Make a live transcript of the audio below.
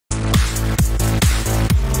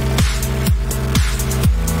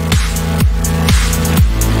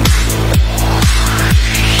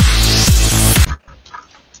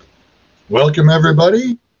Welcome,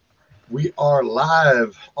 everybody. We are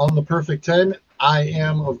live on the Perfect 10. I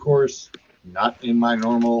am, of course, not in my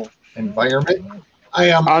normal environment. I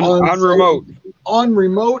am on remote. On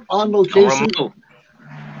remote, on location.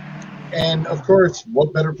 And, of course,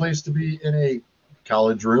 what better place to be in a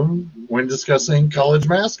college room when discussing college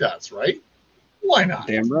mascots, right? Why not?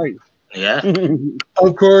 Damn right. Yeah.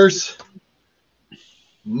 Of course,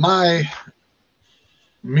 my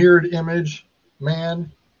mirrored image man,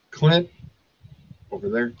 Clint, over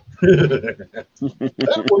there.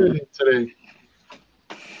 That wording today.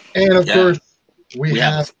 And of course, we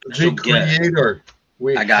have the creator.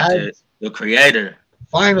 The creator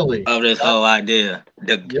finally of this whole idea.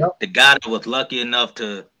 The guy that was lucky enough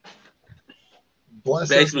to bless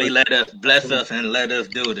us and let us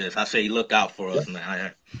do this. I say look out for us,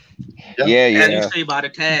 man. Yep. Yeah. As you see by the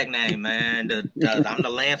tag name, man, I'm the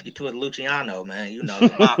Lansky to it, Luciano, man. You know,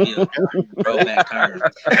 the mafia throwback term.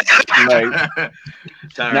 Right.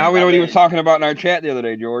 Now we know what he was talking about in our chat the other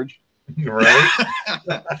day, George. Right.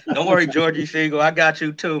 Don't worry, Georgie Siegel. I got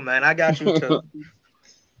you too, man. I got you too.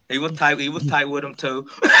 He was tight with him too.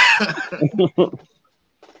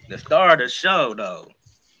 The star of the show, though.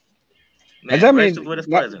 Man, graced with his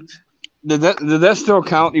presence. Did that still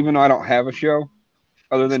count, even though I don't have a show?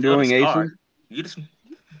 Other than doing Aces? You the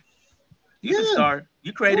star.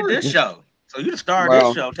 You created this show. So you the star of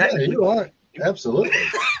this show, technically. Yeah, you are. Absolutely.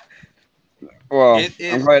 Well,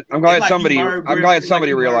 I'm glad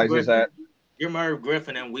somebody realizes that. You're Merv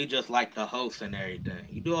Griffin and we just like the host and everything.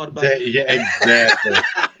 You do all the best. Yeah, exactly.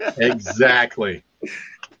 Exactly.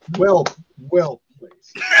 Well played.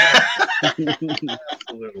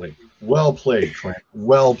 Absolutely. Well played, Clint.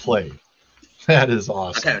 Well played. That is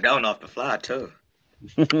awesome. I came down off the fly too.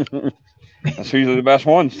 That's usually the best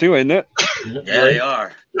ones too, isn't it? Yeah, they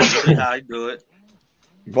are. See how you do it.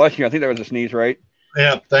 Bless you. I think that was a sneeze, right?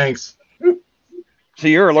 Yeah, thanks. So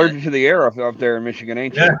you're allergic to the air up there in Michigan,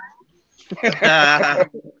 ain't you? Yeah.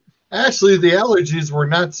 Actually, the allergies were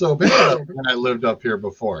not so bad when I lived up here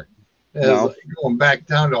before. No. Going back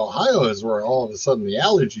down to Ohio is where all of a sudden the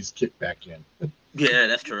allergies kick back in. Yeah,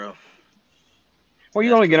 that's true. Well,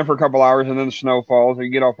 you only get them for a couple hours and then the snow falls, or you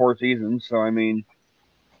get all 4 seasons. So, I mean.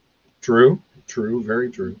 True, very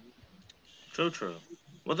true. True.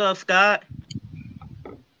 What's up, Scott?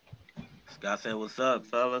 Scott said, what's up,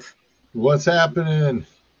 fellas? What's happening?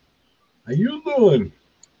 How you doing?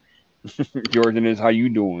 Jordan is how you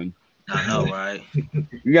doing? I know, right?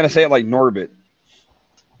 You got to say it like Norbit.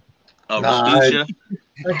 Oh, Rasputia?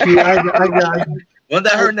 Wasn't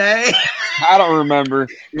that her name? I don't remember.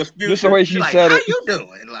 Just the way she said it. How you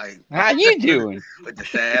doing? Like, how you doing? With the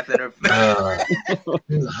sass in her face.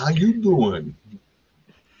 How you doing?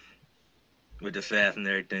 With the sass and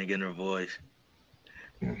everything in her voice.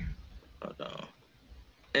 Hold on.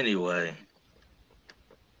 Anyway,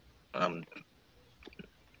 I'm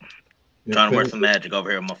trying to work some magic over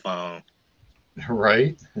here on my phone.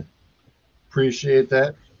 Right. Appreciate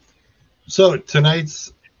that. So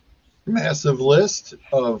tonight's massive list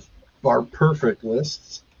of our perfect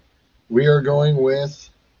lists, we are going with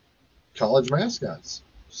college mascots.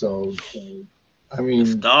 So, I mean,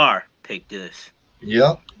 Star picked this.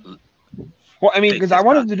 Yep. Well, I mean, because I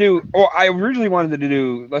wanted to do, I originally wanted to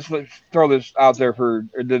do, let's throw this out there for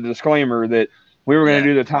the disclaimer that we were going to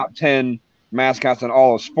do the top 10 mascots in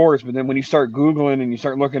all of sports. But then when you start Googling and you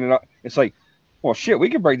start looking it up, it's like, well, shit, we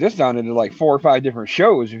could break this down into like 4 or 5 different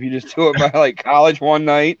shows if you just do it by like college one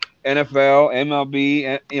night, NFL,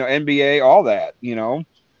 MLB, NBA, all that, So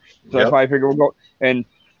that's why I figured we'll go. And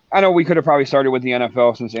I know we could have probably started with the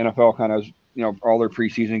NFL since the NFL kind of, all their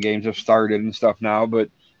preseason games have started and stuff now. But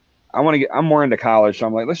I'm more into college, so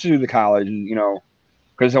I'm like, let's just do the college, and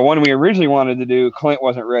because the one we originally wanted to do, Clint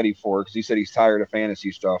wasn't ready for because he said he's tired of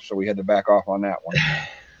fantasy stuff, so we had to back off on that one.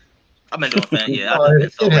 I've been doing fantasy. Yeah,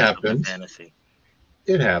 it happens. Fantasy.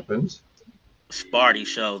 It happens. Sparty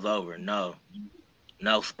show's over. No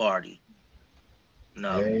Sparty.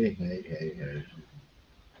 No. Hey.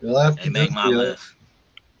 You'll have to make my list.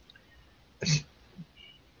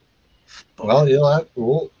 Well, you'll have.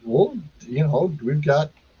 We'll we've got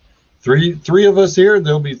three of us here.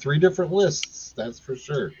 There'll be 3 different lists. That's for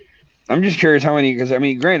sure. I'm just curious how many, because I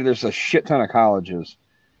mean, granted, there's a shit ton of colleges.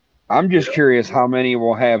 I'm just curious how many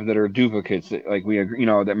we'll have that are duplicates, that, like we,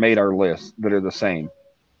 that made our list that are the same.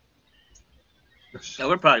 Yeah,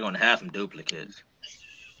 we're probably going to have some duplicates,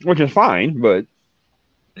 which is fine, but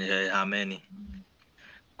yeah, how many?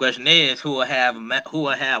 Question is, who will have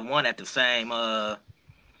one at the same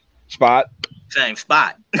spot? Same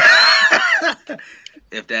spot.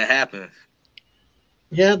 If that happens.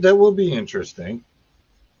 Yeah, that will be interesting.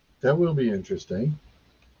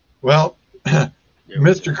 Well,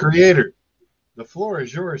 Mr. Creator, the floor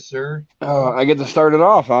is yours, sir. I get to start it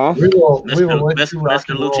off, huh? We will let you rock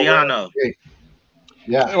Mr. Luciano.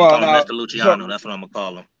 Yeah. Well, Mr. Luciano, that's what I'm gonna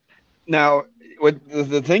call him. Now, with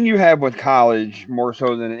the thing you have with college more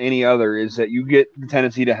so than any other is that you get the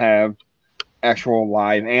tendency to have actual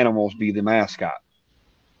live animals be the mascot,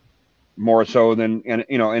 more so than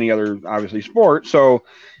any other obviously sport. So,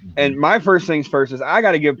 and my first things first is I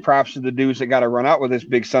got to give props to the dudes that got to run out with this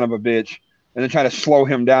big son of a bitch and then try to slow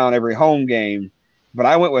him down every home game. But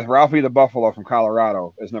I went with Ralphie the Buffalo from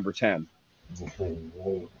Colorado as number 10.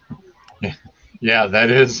 Yeah, that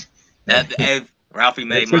is. Ralphie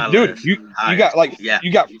made my list. You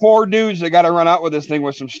got 4 dudes that got to run out with this thing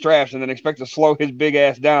with some straps and then expect to slow his big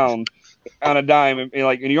ass down on a dime, and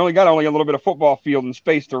you only got a little bit of football field and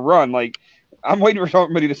space to run. Like, I'm waiting for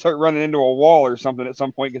somebody to start running into a wall or something at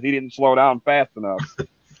some point because he didn't slow down fast enough.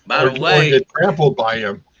 By the way, get trampled by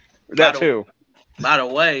him. That too. By the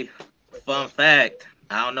way, fun fact: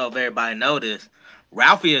 I don't know if everybody noticed,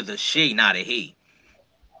 Ralphie is a she, not a he.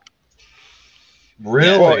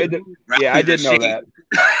 Really? Well, I did know that.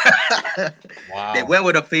 Wow. They went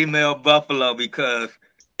with a female buffalo because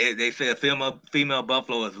they said female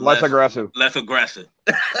buffalo is less aggressive. Less aggressive.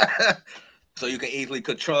 So you can easily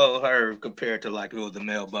control her compared to like if it was a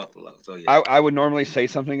male buffalo. So yeah. I would normally say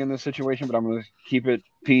something in this situation, but I'm going to keep it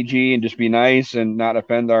PG and just be nice and not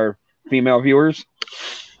offend our female viewers.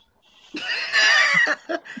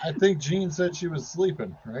 I think Jean said she was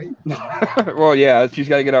sleeping, right? Well, yeah, she's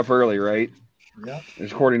got to get up early, right? Yeah.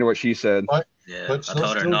 According to what she said. But I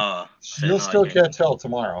told her no. She'll still catch hell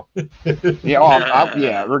tomorrow.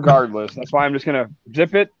 Yeah, regardless. That's why I'm just going to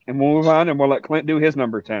zip it and move on, and we'll let Clint do his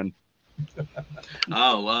number 10.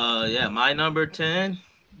 My number 10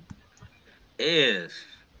 is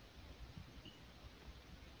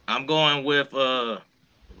I'm going with will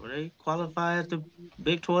they qualify as the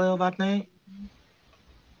Big 12, I think.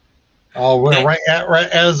 Oh, we're right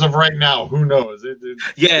as of right now. Who knows?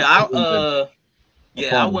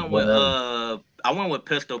 I went with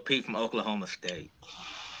Pistol Pete from Oklahoma State.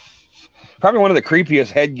 Probably one of the creepiest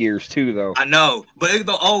headgears too, though. I know, but it's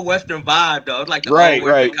the old Western vibe, though. It's like the old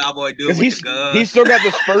Western cowboy dude with the gun. He's still got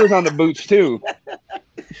the spurs on the boots too,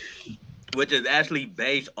 which is actually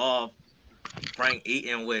based off Frank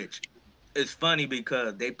Eaton. Which is funny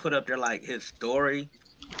because they put up there like his story.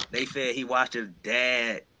 They said he watched his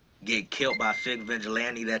dad get killed by 6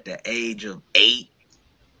 vigilantes at the age of 8.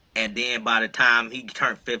 And then by the time he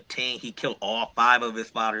turned 15, he killed all 5 of his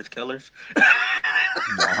father's killers.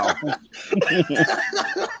 Wow.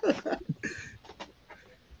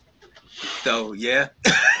 So yeah.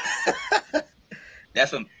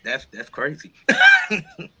 That's crazy. A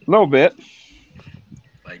little bit.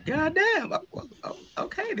 Like, goddamn.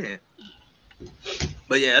 Okay then.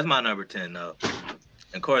 But yeah, that's my number 10 though.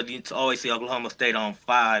 And of course, you always see Oklahoma State on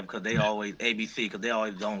 5 because they always ABC because they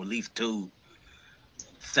always on at least 2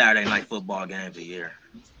 Saturday night football games a year.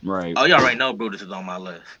 Right. Oh, you already know Brutus is on my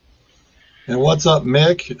list. And what's up,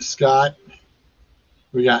 Mick, Scott?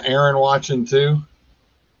 We got Aaron watching too.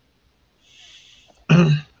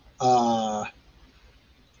 Let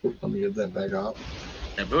me get that back up.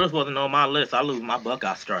 If Brutus wasn't on my list, I lose my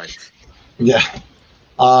Buckeye stripes. Yeah.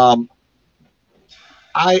 I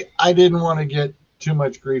didn't want to get too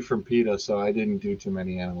much grief from PETA, so I didn't do too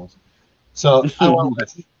many animals. So I went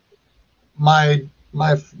with my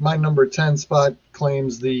number 10 spot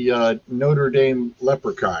claims the Notre Dame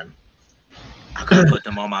leprechaun. I could put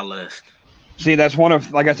them on my list. See, that's one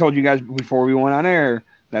of, like I told you guys before we went on air,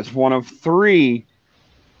 that's one of 3.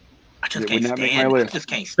 I just can't stand.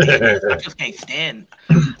 I just can't stand.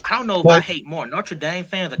 I don't know if I hate more Notre Dame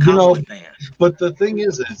fans or Cowboys fans. But the thing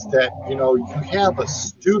is that you have a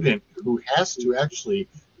student who has to actually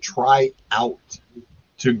try out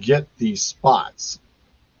to get these spots.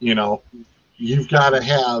 You've got to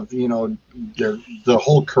have the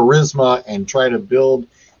whole charisma and try to build.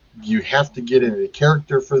 You have to get into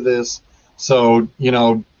character for this. So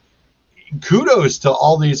kudos to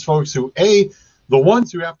all these folks who the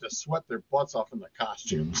ones who have to sweat their butts off in the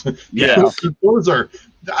costumes. Yeah. Those are,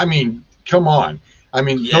 come on.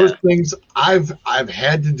 Those things, I've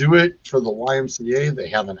had to do it for the YMCA. They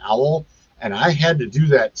have an owl, and I had to do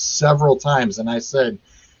that several times. And I said,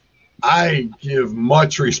 I give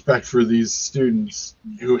much respect for these students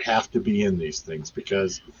who have to be in these things,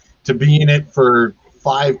 because to be in it for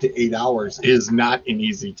 5 to 8 hours is not an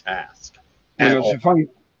easy task. It's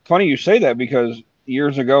funny you say that, because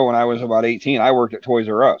years ago when I was about 18, I worked at Toys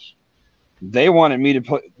R Us. They wanted me to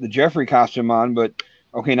put the Jeffrey costume on, but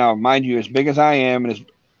okay, now mind you, as big as I am, and as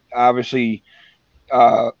obviously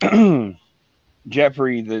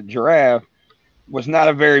Jeffrey the giraffe, was not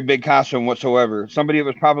a very big costume whatsoever. Somebody that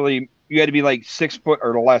was probably, you had to be like 6 foot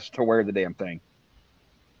or less to wear the damn thing.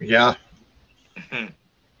 Yeah.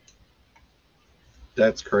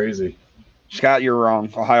 That's crazy. Scott, you're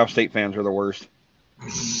wrong. Ohio State fans are the worst.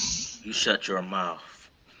 You shut your mouth.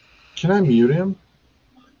 Can I mute him?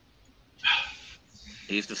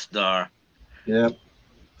 He's the star. Yep.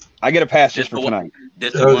 I get a pass just for tonight.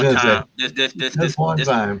 This the one time. This one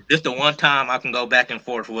time. This the one time I can go back and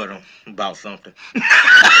forth with him about something.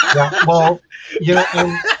 Yeah, well,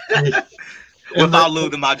 without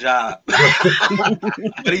losing my job.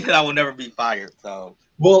 But he said I will never be fired. So.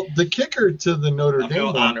 Well, the kicker to the Notre Dame I feel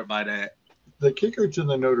one, honored by that. The kicker to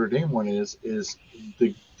the Notre Dame one is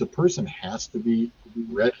the person has to be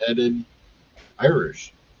redheaded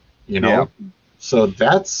Irish, Yeah. So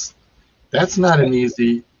that's not an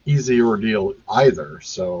easy ordeal either.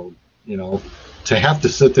 So, to have to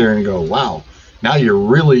sit there and go, wow, now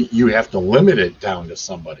you have to limit it down to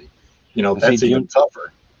somebody. That's even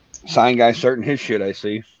tougher. Sign guy starting his shit, I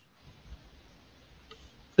see.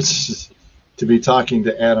 It's just, to be talking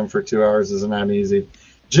to Adam for 2 hours is not easy.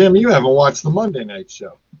 Jim, you haven't watched the Monday night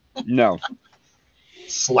show. No.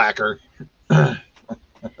 Slacker.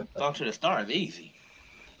 Talk to the star is easy.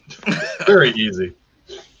 Very easy.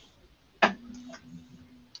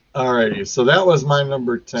 Alrighty, so that was my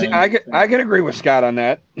number 10. See, I can agree with Scott on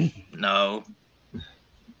that. No. All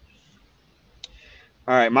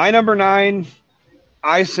right, my number 9,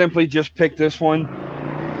 I simply just picked this one.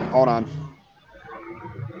 Hold on.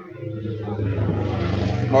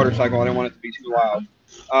 Motorcycle, I didn't want it to be too loud.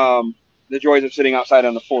 The joys of sitting outside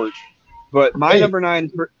on the porch. But my number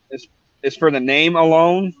 9 is for the name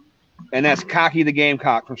alone, and that's Cocky the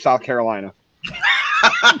Gamecock from South Carolina.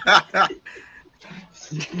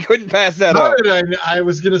 Couldn't pass that up. I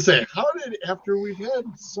was going to say, after we've had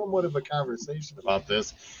somewhat of a conversation about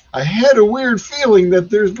this, I had a weird feeling that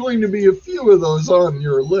there's going to be a few of those on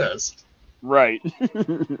your list. Right.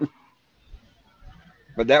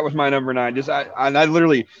 But that was my number 9. I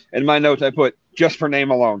literally, in my notes, I put, just for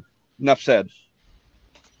name alone. Enough said.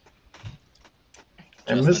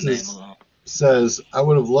 And Mrs. says, I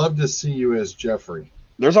would have loved to see you as Jeffrey.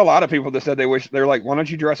 There's a lot of people that said they're like, why don't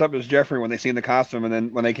you dress up as Jeffrey when they seen the costume? And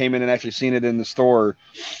then when they came in and actually seen it in the store,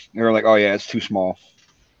 they were like, oh, yeah, it's too small.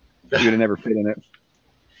 You would have never fit in it.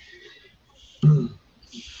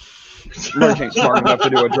 Merch ain't smart enough to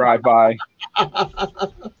do a drive-by.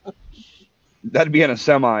 That'd be in a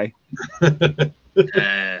semi.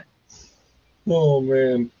 Oh,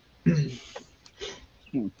 man.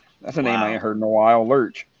 That's a name I ain't heard in a while.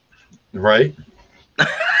 Lurch. Right?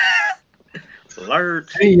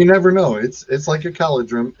 Lurch. Hey, you never know. It's like a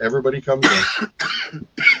college room. Everybody comes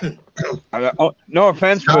in. No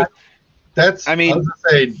offense, Scott, but I was gonna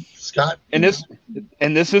say, Scott. And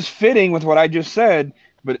this is fitting with what I just said,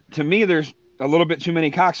 but to me, there's a little bit too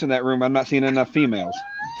many cocks in that room. I'm not seeing enough females.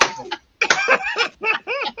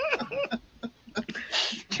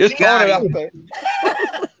 Just throwing it out there.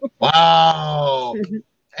 Wow.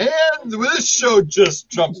 And this show just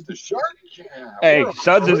jumps the shark. Hey,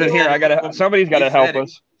 Suds isn't here. Somebody's got to help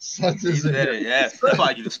us. Suds isn't here. Yes, that's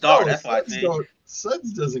why you start. That's why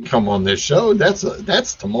Suds doesn't come on this show.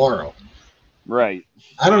 That's tomorrow. Right.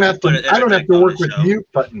 I don't have to work with mute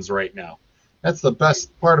buttons right now. That's the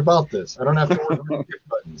best part about this. I don't have to work with mute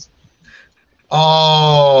buttons.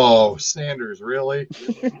 Oh, Sanders, really?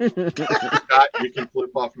 Scott, you can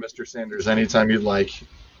flip off Mr. Sanders anytime you'd like.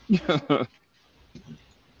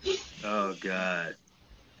 Oh, God.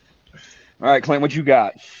 All right, Clint, what you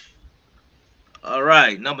got? All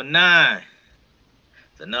right, number 9.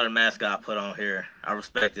 It's another mascot I put on here. I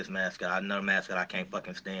respect this mascot. Another mascot I can't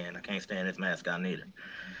fucking stand. I can't stand this mascot neither.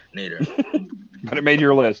 But it made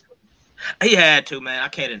your list. He had to, man. I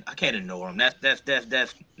can't ignore him. That's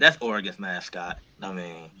Oregon's mascot. I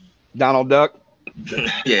mean, Donald Duck.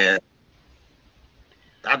 Yeah.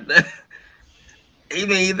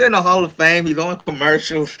 He's in the Hall of Fame. He's on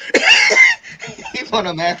commercials. He's on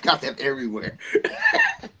a mascot that's everywhere.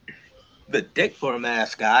 The dick for a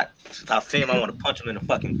mascot. If I see him, I want to punch him in the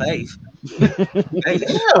fucking face.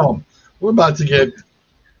 Damn, we're about to get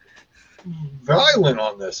violent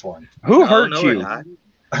on this one. Who hurt you?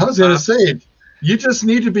 I was going to say, you just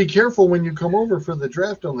need to be careful when you come over for the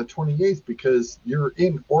draft on the 28th because you're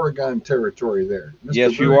in Oregon territory there. Mr.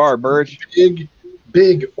 Yes, you are, Birch.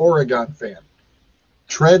 Big Oregon fan.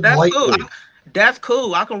 Tread lightly. Cool. That's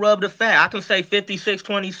cool. I can rub the fat. I can say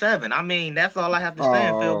 56-27. I mean, that's all I have to say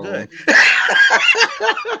and feel good.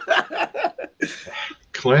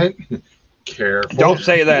 Clint, careful. Don't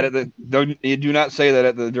say that you do not say that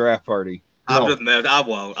at the draft party. I'm just messing. I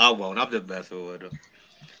won't. I'm just messing with him.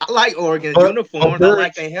 I like Oregon's uniforms. I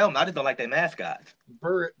like their helmet. I just don't like their mascots.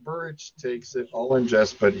 Burrich takes it all in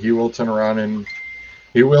jest, but he will turn around and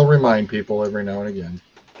he will remind people every now and again.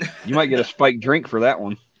 You might get a spiked drink for that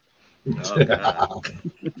one. Oh, God.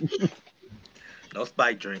 No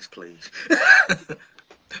spiked drinks, please.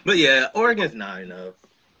 But yeah, Oregon's not enough.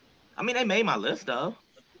 I mean, they made my list, though.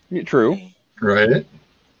 Yeah, true. Right.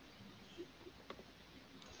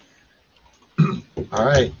 All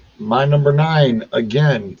right. My number 9,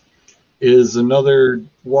 again, is another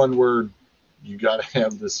one where you got to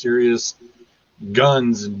have the serious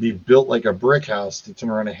guns and be built like a brick house to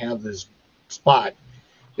turn around and have this spot.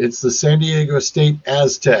 It's the San Diego State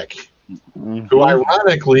Aztec, who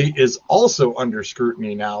ironically is also under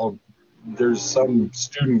scrutiny now. There's some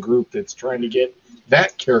student group that's trying to get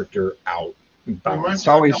that character out. It's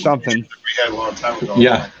always something. We had a long time ago.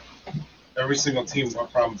 Yeah. Every single team,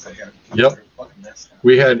 what problems they had. Yep.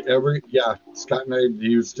 We had Scott and I,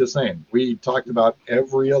 he was just saying, we talked about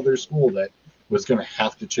every other school that was going to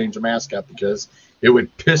have to change a mascot because it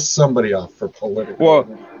would piss somebody off for political.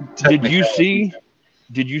 Well, did you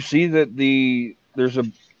see that there's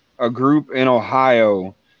a group in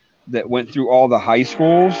Ohio that went through all the high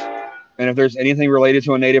schools, and if there's anything related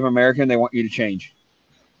to a Native American, they want you to change.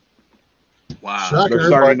 Wow. Shocker, they're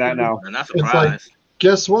starting that now. I'm not surprised. It's like,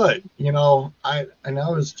 guess what? I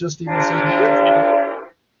was just even saying,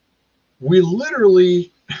 we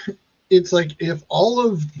literally, it's like if all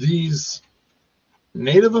of these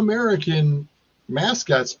Native American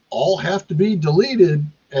mascots all have to be deleted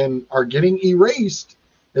and are getting erased,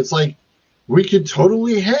 it's like we could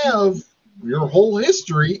totally have your whole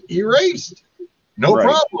history erased. No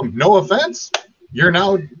problem. No offense. You're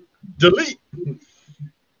now delete.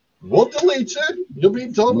 We'll delete you. You'll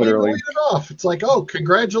be totally deleted off. It's like, oh,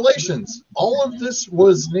 congratulations. All of this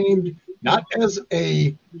was named not as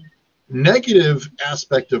a negative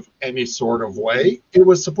aspect of any sort of way. It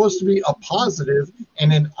was supposed to be a positive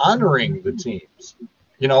and in honoring the teams.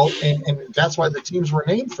 And that's why the teams were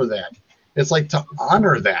named for that. It's like to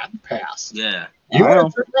honor that past. Yeah. You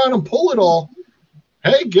want to turn around and pull it all.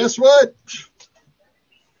 Hey, guess what?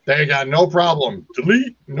 They got no problem.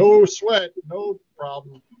 Delete, no sweat, no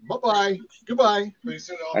problem. Bye-bye. Goodbye.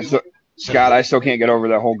 Scott, I still can't get over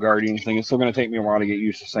that whole Guardians thing. It's still going to take me a while to get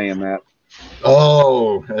used to saying that.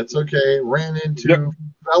 Oh, that's okay. Ran into a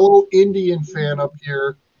fellow Indian fan up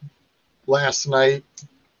here last night,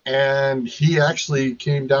 and he actually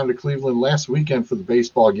came down to Cleveland last weekend for the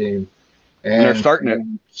baseball game. And they're starting it.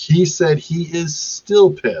 He said he is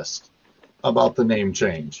still pissed about the name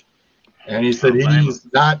change. And he said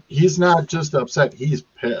he's not just upset, he's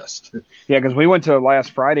pissed. Yeah, because we went to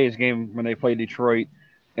last Friday's game when they played Detroit,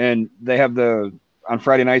 and they have on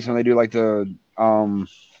Friday nights when they do like the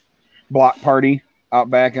block party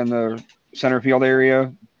out back in the center field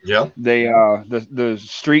area. Yep. They the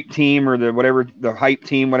street team or the hype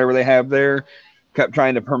team, whatever they have there, kept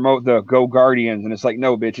trying to promote the Go Guardians, and it's like,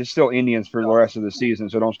 no, bitch, it's still Indians for the rest of the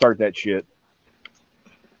season, so don't start that shit.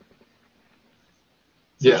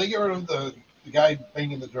 Did they get rid of the guy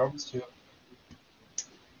banging the drums too?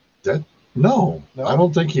 No, I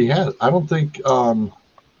don't think he has. I don't think.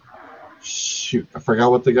 Shoot, I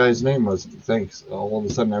forgot what the guy's name was. Thanks. All of a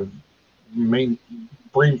sudden, I've brain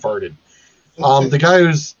farted. The guy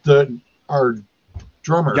who's our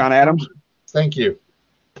drummer, John Adams. Thank you.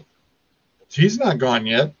 He's not gone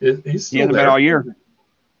yet. He's still He hasn't there. been all year.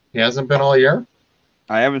 He hasn't been all year.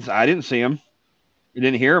 I didn't see him. You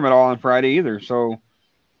didn't hear him at all on Friday either. So.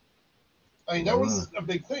 I mean, that was a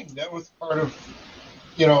big thing. That was part of,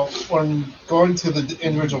 when going to the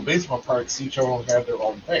individual baseball parks, each one had their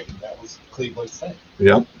own thing. That was Cleveland's thing.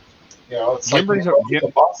 Yep. It's like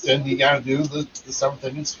the Boston, you got to do the seventh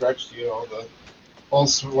inning stretch, the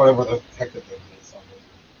whatever the heck the thing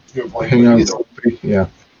is. Yeah.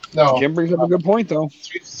 No. Jim brings up a good point, though.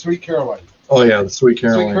 Sweet Caroline. Oh, yeah, the Sweet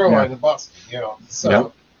Caroline. Sweet Caroline in Boston,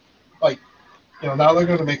 So, now they're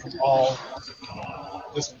going to make them all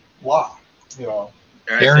just blah.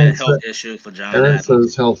 Aaron said health issues for John. Aaron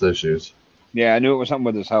says health issues. Yeah, I knew it was something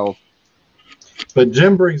with his health. But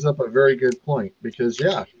Jim brings up a very good point because,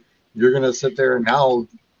 you're going to sit there and now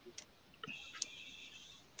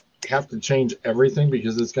have to change everything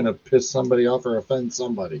because it's going to piss somebody off or offend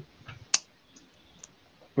somebody.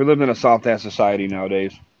 We live in a soft-ass society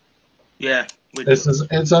nowadays. Yeah.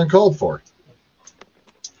 It's uncalled for.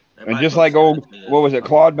 And just like what was it,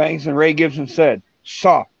 Claude Banks and Ray Gibson said,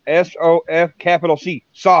 soft. S-O-F capital C.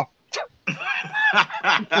 Soft.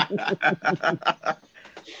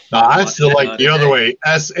 I still like the other way.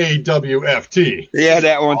 S-A-W-F-T. Yeah,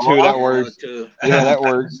 that one too. That works. Yeah, that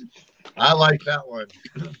works. I like that one.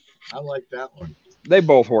 They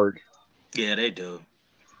both work. Yeah, they do.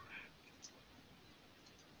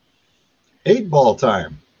 8-ball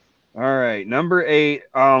time. All right, number 8.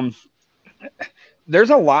 There's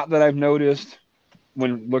a lot that I've noticed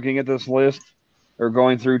when looking at this list or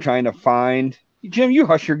going through trying to find. Jim, you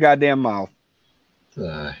hush your goddamn mouth.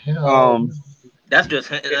 The hell? That's just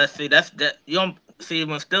see. That's that. You don't see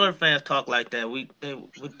when Steelers fans talk like that. They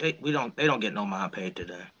don't get no mind paid to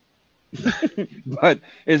them. But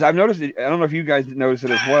as I've noticed, I don't know if you guys noticed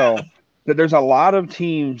it as well, that there's a lot of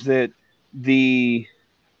teams that the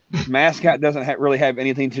mascot doesn't really have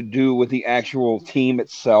anything to do with the actual team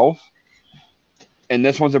itself. And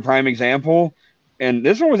this one's a prime example. And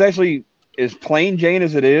this one was actually, as plain Jane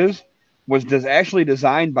as it is, was actually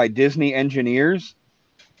designed by Disney engineers.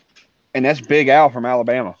 And that's Big Al from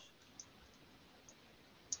Alabama.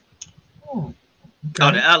 Oh,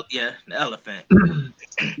 the elephant.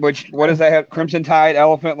 Which, what does that have? Crimson Tide,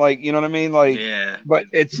 elephant, like, you know what I mean? Like, yeah. But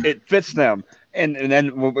it fits them. And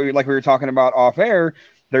then, like we were talking about off air,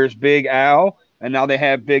 there's Big Al, and now they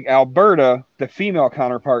have Big Alberta, the female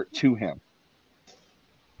counterpart to him.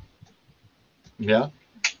 Yeah.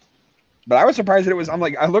 But I was surprised that it was. I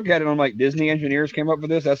look at it and I'm like, Disney engineers came up with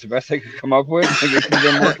this. That's the best they could come up with. I think it should have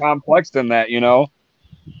been more complex than that, you know?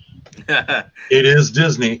 It is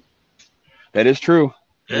Disney. That is true.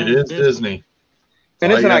 It is Disney.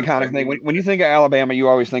 And it's an iconic thing. When you think of Alabama, you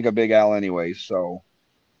always think of Big Al anyway. So,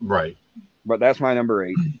 right. But that's my number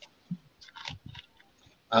 8.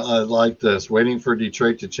 I like this. Waiting for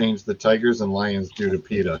Detroit to change the Tigers and Lions due to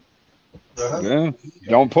PETA. Yeah.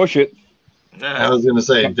 Don't push it. I was going to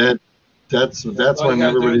say that's when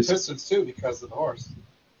everybody's Pistons too because of the horse.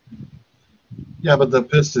 Yeah, but the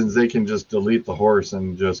Pistons, they can just delete the horse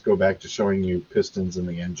and just go back to showing you pistons in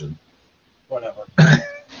the engine. Whatever.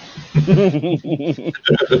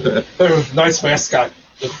 Nice mascot.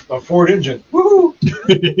 A Ford engine. Woo!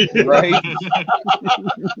 Right.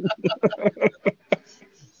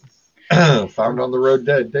 Found on the road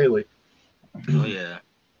dead daily. Oh yeah.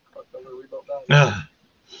 All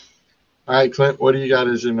right, Clint, what do you got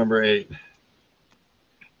as your number 8?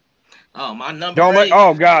 Oh, my number 8.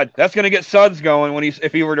 Oh God, that's gonna get Suds going when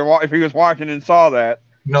if he was watching and saw that.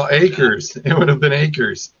 No, Akers. It would have been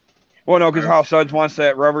Akers. Well, no, because how Suds wants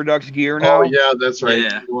that Rubber Ducks gear now. Oh yeah, that's right.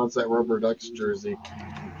 Yeah. He wants that Rubber Ducks jersey.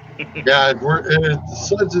 Yeah,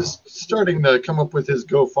 Suds is starting to come up with his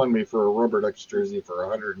GoFundMe for a Rubber Ducks jersey for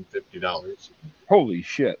 $150. Holy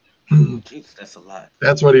shit! Jeez, that's a lot.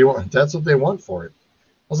 That's what he wants. That's what they want for it.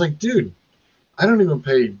 I was like, dude, I don't even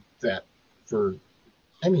pay that for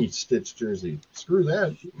any Stitch jersey. Screw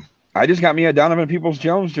that. I just got me a Donovan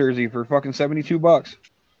Peoples-Jones jersey for fucking $72.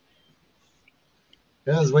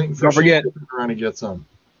 Yeah, I was waiting for Don't forget around to get some.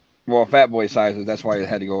 Well, fat boy sizes. That's why it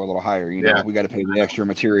had to go a little higher. You know, we got to pay the extra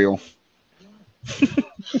material.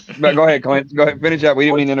 But go ahead, Clint. Go ahead, finish up. We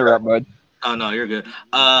didn't mean to interrupt, bud. Oh no, you're good.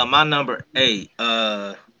 My number 8.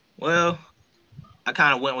 Well, I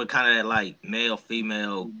kind of went with kind of that like male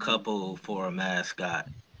female couple for a mascot.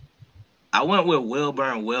 I went with Wilbur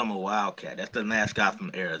and Wilma Wildcat. That's the mascot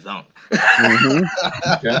from Arizona.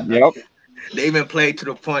 Mm-hmm. Yep. They even played to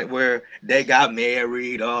the point where they got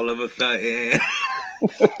married all of a sudden.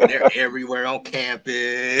 They're everywhere on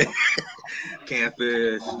campus.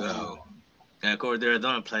 So, and of course,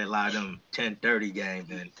 Arizona play a lot of them 10:30 games,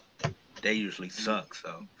 and they usually suck.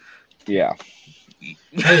 So, yeah.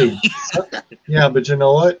 Hey, yeah, but you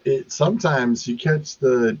know what? Sometimes you catch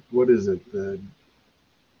the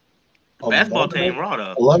basketball team raw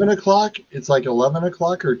up. 11 o'clock. It's like 11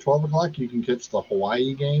 o'clock or 12 o'clock. You can catch the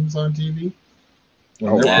Hawaii games on TV.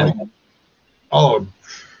 Oh,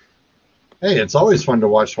 hey, it's always fun to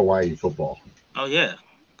watch Hawaii football. Oh yeah,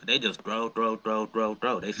 they just throw.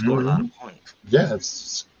 They score a lot of points. Yeah,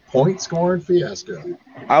 it's point scoring fiasco.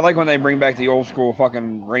 I like when they bring back the old school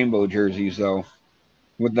fucking rainbow jerseys though,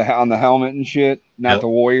 with on the helmet and shit, not the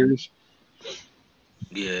Warriors.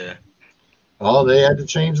 Yeah. Oh, they had to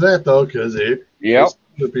change that though because it pissed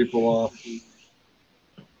the people off.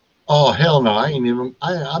 Oh hell no!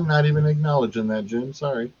 I'm not even acknowledging that, Jim.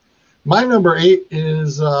 Sorry. My number 8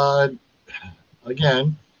 is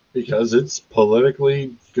again because it's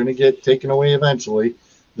politically going to get taken away eventually.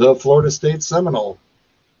 The Florida State Seminole,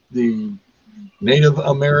 the Native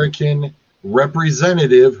American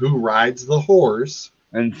representative who rides the horse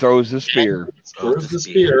and throws the spear.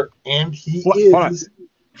 And he is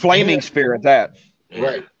flaming spear at that.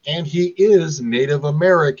 Right, and he is Native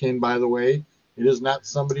American, by the way. It is not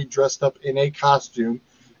somebody dressed up in a costume.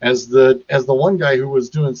 As the one guy who was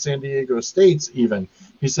doing San Diego State's even,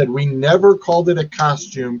 he said, we never called it a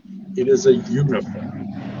costume. It is a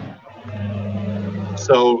uniform.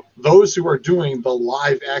 So those who are doing the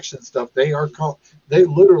live action stuff, they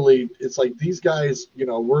literally, it's like these guys,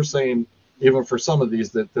 we're saying even for some of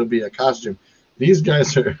these that there'll be a costume. These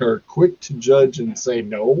guys are quick to judge and say,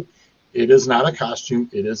 no, it is not a costume.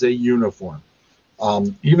 It is a uniform.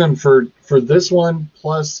 Even for this one,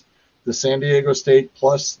 plus the San Diego State,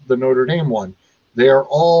 plus the Notre Dame one, they are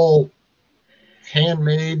all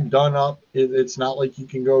handmade, done up. It's not like you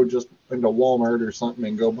can go just into Walmart or something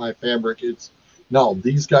and go buy fabric. No,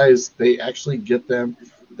 these guys, they actually get them.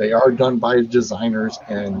 They are done by designers,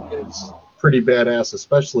 and it's pretty badass,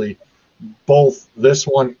 especially both this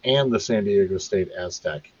one and the San Diego State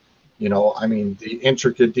Aztec. The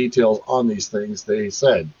intricate details on these things, they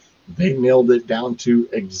said they nailed it down to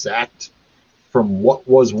exact from what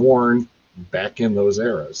was worn back in those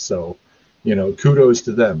eras. So, kudos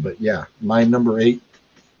to them. But yeah, my number 8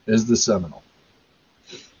 is the Seminole.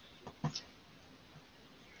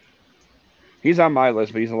 He's on my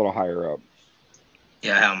list, but he's a little higher up.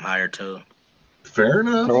 Yeah, I have him higher too. Fair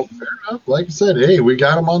enough. Fair enough. Like I said, hey, we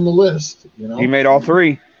got him on the list. He made all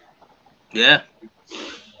 3. Yeah.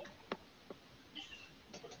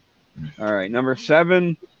 All right, number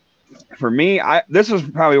 7 for me. This is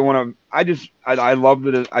probably one of I love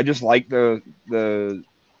it. I just like the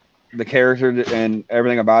character and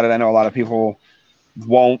everything about it. I know a lot of people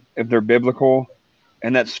won't if they're biblical,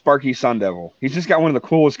 and that's Sparky Sun Devil. He's just got one of the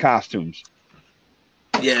coolest costumes.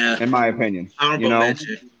 Yeah, in my opinion. Honorable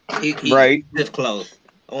mention. He right. This close.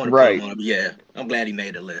 I want to put him on. Yeah, I'm glad he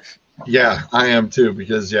made the list. Yeah, I am too,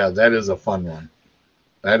 because that is a fun one.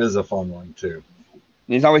 That is a fun one too.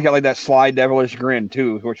 And he's always got like that sly devilish grin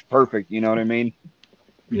too, which is perfect. You know what I mean?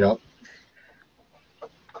 Yep.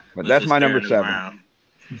 But that's my number 7.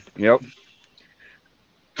 Yep.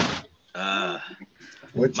 My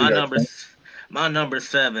number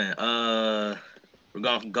 7. We're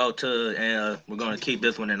gonna go to and we're gonna keep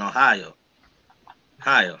this one in Ohio.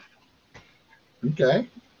 Okay.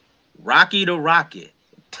 Rocky the Rocket,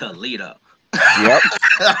 Toledo. Yep.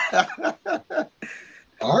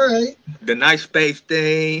 All right. The nice space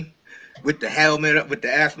thing with the helmet, with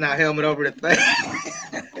the astronaut helmet over the face.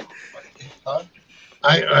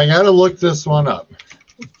 I gotta look this one up.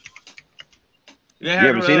 You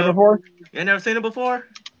haven't seen it before? You never seen it before?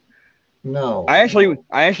 No. I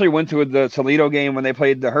actually went to the Toledo game when they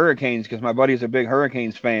played the Hurricanes because my buddy's a big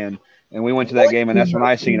Hurricanes fan, and we went to that game, and that's when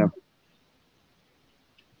I seen him.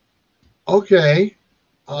 Okay.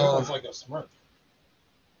 It looks like a Smurf.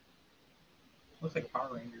 Looks like a Power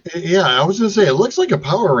Ranger. Yeah, I was gonna say it looks like a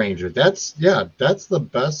Power Ranger. That's the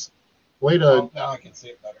best way to. Oh, now I can see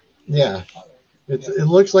it better. Yeah, it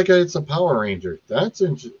looks like it's a Power Ranger. That's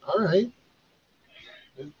interesting. All right.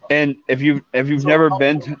 And if you've never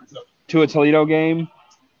been to a Toledo game,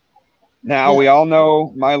 now we all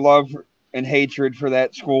know my love and hatred for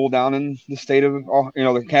that school down in the state of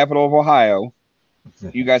the capital of Ohio.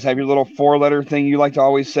 You guys have your little 4-letter thing you like to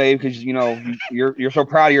always say because you're so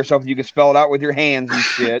proud of yourself that you can spell it out with your hands and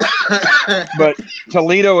shit. But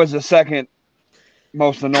Toledo is the second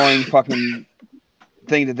most annoying fucking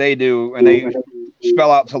thing that they do, and they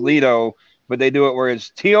spell out Toledo, but they do it where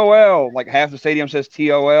it's TOL. Like half the stadium says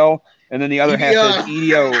TOL, and then the other half says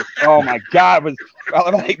EDO. Oh my god!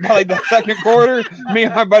 By the second quarter, me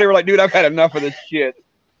and my buddy were like, "Dude, I've had enough of this shit."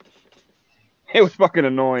 It was fucking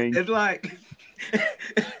annoying. It's like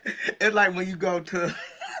when you go to.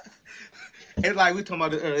 It's like we talking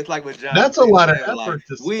about. It's like with John. That's a lot of effort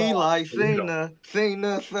to we like Cena,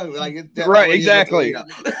 like it's right, exactly.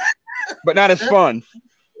 But not as fun.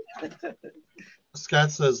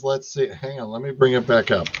 Scott says, "Let's see. Hang on, let me bring it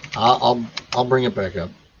back up. I'll bring it back up."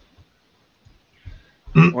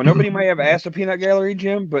 Well, nobody might have asked the Peanut Gallery,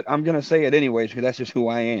 Jim, but I'm gonna say it anyways because that's just who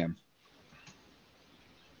I am.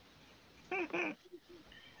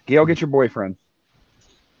 Gail, get your boyfriend.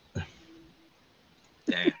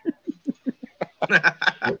 Damn.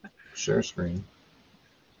 Share screen.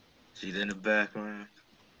 She's in the background.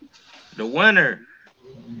 The winner.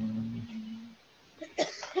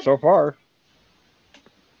 So far.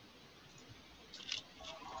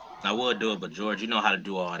 I would do it, but George, you know how to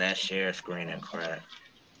do all that share screen and crap.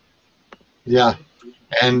 Yeah,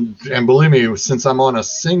 and believe me, since I'm on a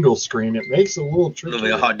single screen, it makes it a little tricky. A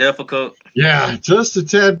little bit hard, difficult. Yeah, just a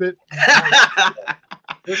tad bit. I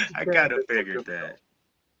kind of figured that.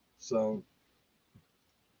 So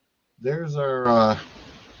there's our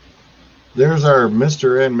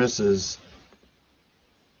Mr. and Mrs.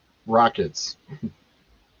 Rockets.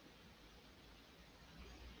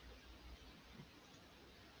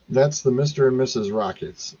 That's the Mr. and Mrs.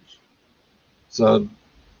 Rockets. So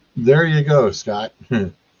there you go, Scott.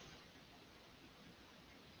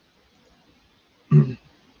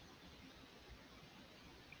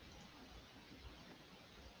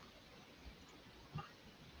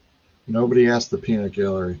 Nobody asked the peanut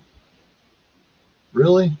gallery.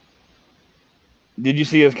 Really? Did you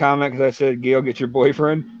see his comment? Because I said, Gail, get your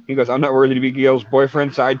boyfriend. He goes, I'm not worthy to be Gail's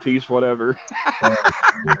boyfriend, side piece, whatever.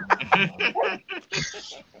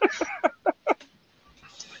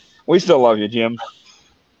 We still love you, Jim.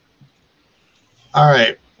 All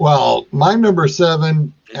right. Well, my number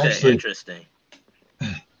 7. Actually, interesting.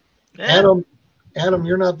 Adam,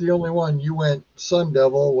 you're not the only one. You went Sun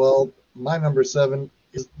Devil. Well, my number 7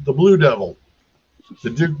 is the Blue Devil. The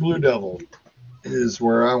Duke Blue Devil is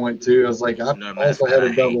where I went to. I was like, I also had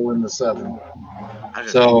a double in the 7. I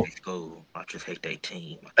just hate their school. I just hate their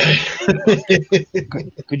team.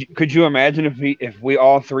 Could you imagine if we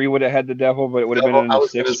all three would have had the devil, but it would have been in the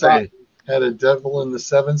 6th spot? Had a devil in the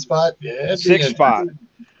 7th spot? Yeah. 6th spot. In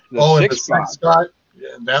the 6th spot?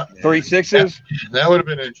 Yeah, 3 6s? That would have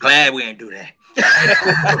been interesting. Glad we didn't do that.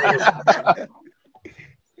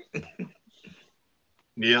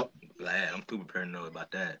 Yep. Glad. I'm super paranoid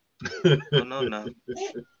about that. No. No.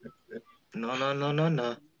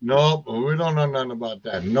 Nope, we don't know nothing about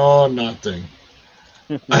that. No, nothing.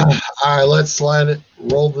 All right, let's slide it.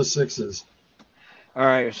 Roll the 6s. All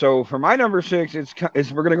right, so for my number 6,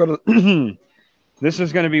 we're going to go to this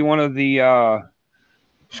is going to be one of the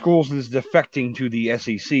schools that's defecting to the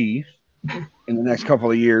SEC in the next couple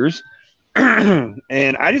of years. And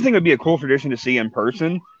I just think it would be a cool tradition to see in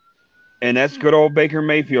person. And that's good old Baker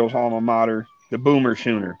Mayfield's alma mater, the Boomer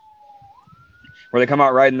Sooner, where they come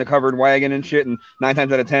out riding the covered wagon and shit. And 9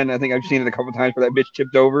 times out of 10, I think I've seen it a couple times where that bitch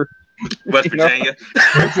tipped over. West Virginia.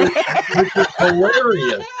 Which is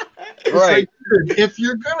hilarious. Right. Like, if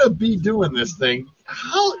you're gonna be doing this thing,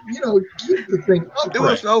 how keep the thing upright. It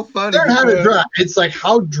was so funny. Learn how to drive. It's like,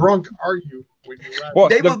 how drunk are you when you ride? Well,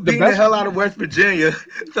 they were beating the hell out of West Virginia,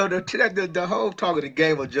 so the whole talk of the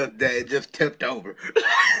game was just that it just tipped over.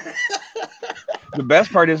 The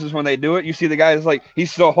best part is when they do it, you see the guy is like,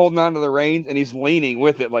 he's still holding on to the reins and he's leaning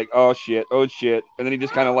with it, like, oh shit, and then he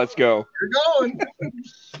just kind of lets go.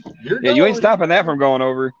 You're going. You ain't stopping that from going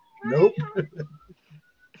over. Nope.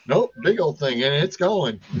 Nope, big old thing, and it's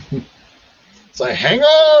going. It's like, hang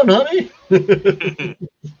on, honey.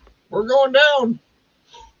 We're going down.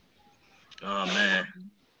 Oh, man.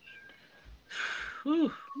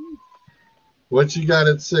 Whew. What you got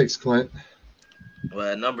at 6, Clint?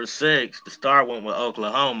 Well, at number 6, the Star went with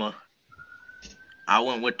Oklahoma. I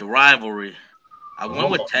went with the rivalry. I went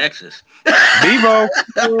with Texas. Bevo.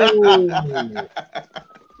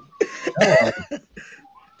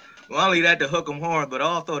 Well, I'll leave that to hook 'em horn, but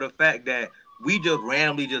also the fact that we just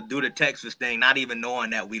randomly just do the Texas thing, not even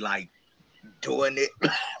knowing that we like doing it.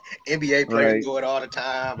 NBA players do it all the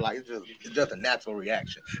time. Like it's just a natural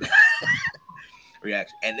reaction.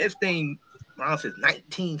 And this thing, around since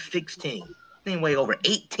 1916, thing weigh over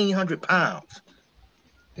 1,800 pounds.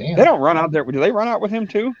 Damn. They don't run out there. Do they run out with him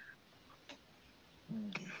too?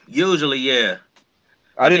 Usually, yeah.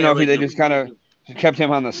 I didn't know if they just kind of kept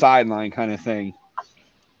him on the sideline kind of thing.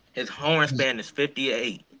 His horn span is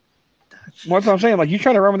 58. What's what I'm saying? Like, you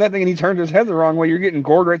try to run with that thing and he turns his head the wrong way, you're getting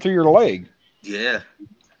gored right through your leg. Yeah.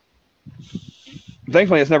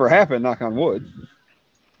 Thankfully, it's never happened, knock on wood.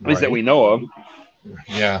 At least that we know of.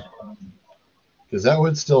 Yeah. Because that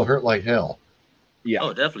would still hurt like hell. Yeah.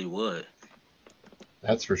 Oh, definitely would.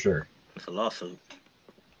 That's for sure. It's a lawsuit.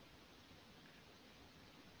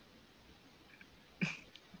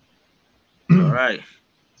 All right.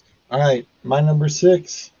 All right. My number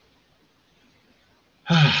 6.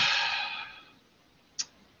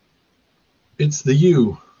 It's the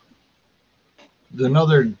U.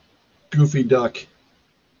 Another goofy duck.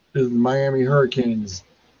 The Miami Hurricanes.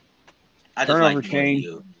 I just Turnover like chain.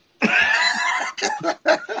 you.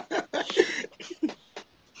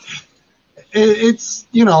 It's,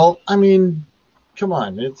 I mean, come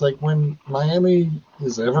on. It's like when Miami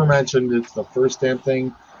is ever mentioned, it's the first damn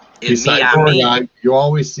thing. Besides Oregon, you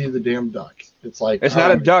always see the damn duck. It's like it's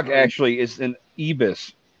not a duck, actually. It's an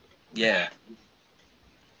ibis. Yeah.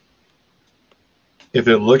 If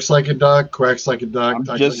it looks like a duck, quacks like a duck.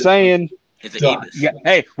 I'm just saying. It's an ibis. Yeah,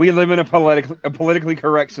 hey, we live in a politically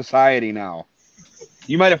correct society now.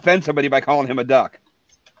 You might offend somebody by calling him a duck.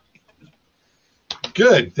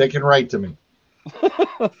 Good. They can write to me.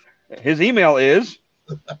 His email is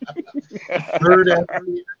third at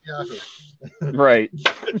Yahoo. Right.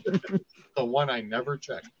 The one I never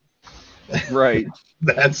check. Right.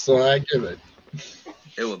 That's what I give it.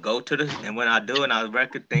 It will go to and when I do and I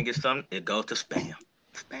record think it's something, it goes to spam.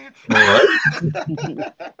 Spam.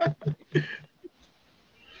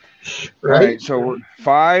 All right, so we're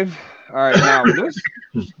 5. All right, now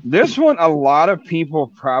this one a lot of people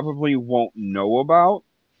probably won't know about.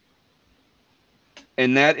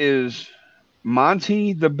 and that is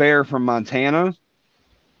Monty the bear from Montana.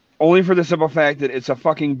 Only for the simple fact that it's a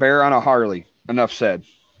fucking bear on a Harley. Enough said.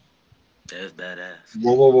 That's badass.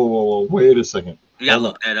 Whoa. Wait a second. You gotta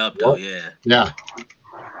look that up, though, yeah. Yeah.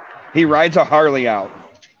 He rides a Harley out.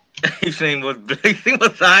 You seen what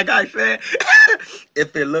side guy said?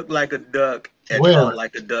 If it looked like a duck and talked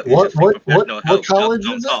like a duck, what college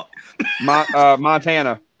is it?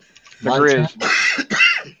 Montana. The Grizz.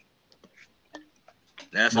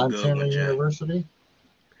 That's Montana a good one, University.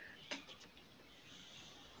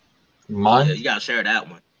 Yeah, you gotta share that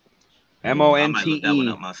one. Monte. I might look that one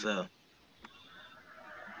up myself.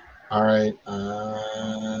 All right.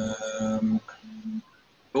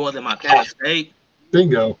 Who was it? Montana State.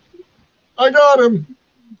 Bingo. I got him.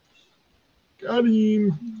 Got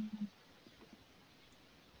him.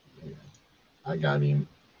 I got him.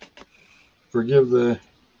 Forgive the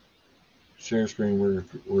share screen.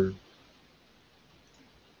 We're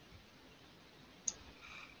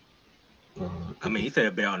I mean, you said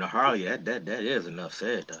a bear on the Harley. That is enough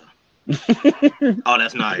said, though. Oh,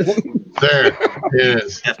 that's nice. There it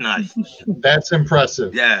is. That's nice. That's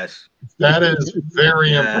impressive. Yes. That is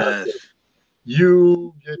very impressive.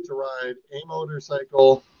 You get to ride a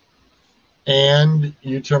motorcycle, and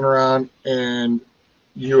you turn around and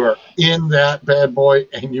you are in that bad boy,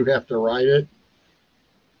 and you have to ride it.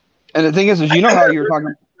 And the thing is you know how you're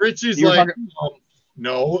talking. Richie's like,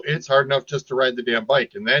 no, it's hard enough just to ride the damn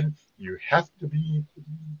bike, and then you have to be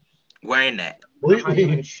wearing that. Well,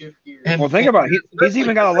 think about it. He's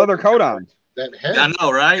even got a leather coat on. That hat. I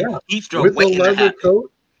know, right? Yeah. Heat stroke with the leather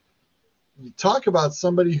coat. You talk about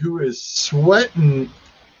somebody who is sweating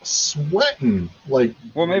like.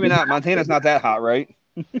 Well, maybe not. Montana's not that hot, right?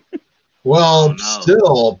 Well,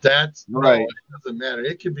 still, that's right. No, it doesn't matter.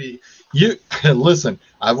 It could be you. Listen,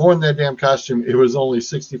 I've worn that damn costume. It was only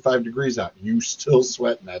 65 degrees out. You still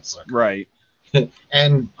sweating that sucker, right?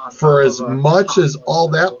 And for as much as all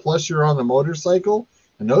that, plus you're on the motorcycle,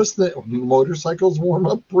 and those motorcycles warm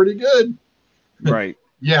up pretty good, right?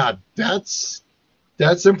 Yeah, that's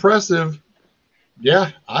impressive.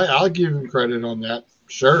 Yeah, I'll give him credit on that.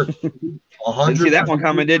 Sure, 100%. Didn't see that one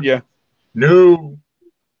coming, did you? No,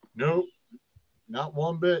 nope, not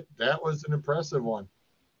one bit. That was an impressive one.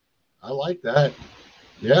 I like that.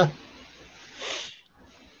 Yeah.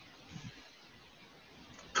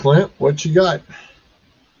 Clint, what you got?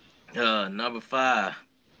 Number 5.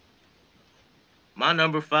 My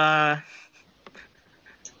number 5.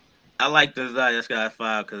 I like the Zion Sky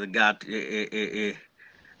 5 because it got it.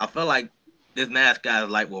 I feel like this mascot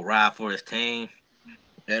will ride for his team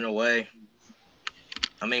in a way.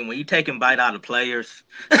 I mean, when you taking bite out of players,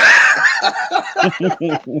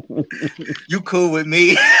 you cool with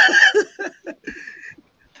me.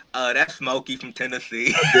 That's Smokey from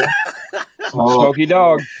Tennessee. Smokey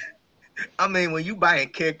dog. I mean, when you biting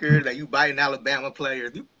kickers and you biting Alabama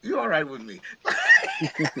players, you all right with me.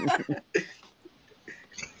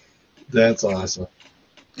 That's awesome.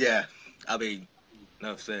 Yeah, I mean,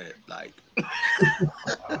 enough said. Like,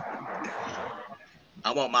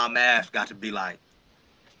 I want my mascot to be like,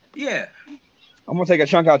 yeah. I'm gonna take a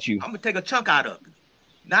chunk out you. I'm gonna take a chunk out of you.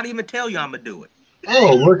 Not even tell you I'm gonna do it.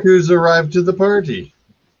 Oh, look who's arrived to the party.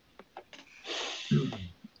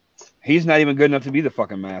 He's not even good enough to be the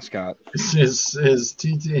fucking mascot. His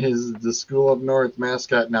the school up north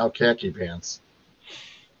mascot now khaki pants.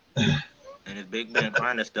 And his Big Ben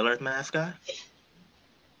Bryant is still his mascot.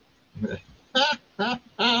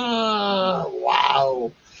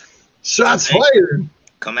 Wow! Shots fired.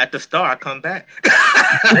 Come at the star, come back.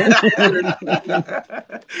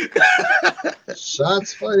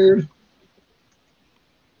 Shots fired.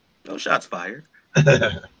 No shots fired.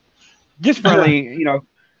 Just friendly,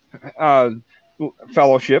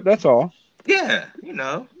 fellowship. That's all. Yeah,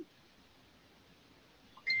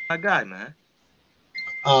 my guy, man.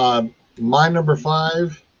 My number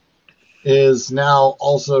 5 is now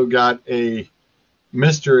also got a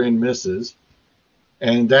Mr. and Mrs.,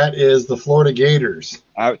 and that is the Florida Gators.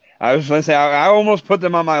 I was going to say, I almost put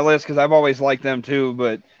them on my list because I've always liked them too,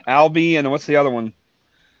 but Albie and what's the other one?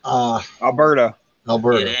 Alberta. Yeah,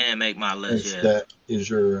 they didn't make my list yet. That is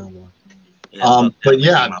your one. Yeah, but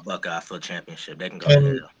yeah. My Buckeye for championship. They can go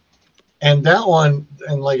ahead. And that one,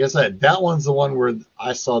 and like I said, that one's the one where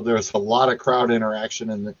I saw there's a lot of crowd interaction,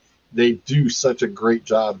 and they do such a great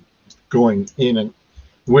job going in and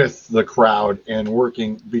with the crowd and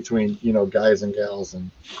working between, guys and gals,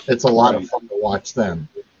 and it's a lot of fun to watch them.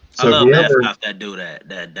 So I love mascots that do that,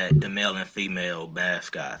 the male and female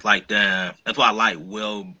mascots. Like them. That's why I like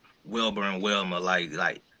Wilbur and Wilma.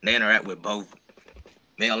 Like they interact with both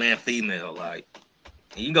male and female. Like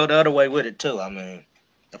You can go the other way with it too. I mean,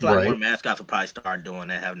 I feel like more Right. mascots will probably start doing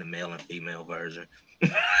that, having the male and female version.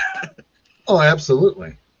 Oh,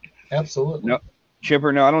 absolutely. Absolutely. No,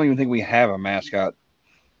 Chipper. No, I don't even think we have a mascot.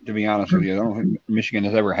 To be honest with you, I don't think Michigan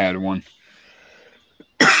has ever had one.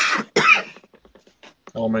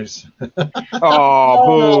 Almost.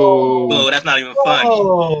 Oh, boo! Boo, that's not even funny.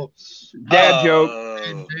 Oh, Dad joke. I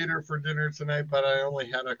ate gator for dinner tonight, but I only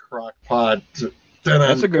had a crock pot.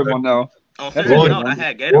 That's a good one though. On That's serious a good note, I one.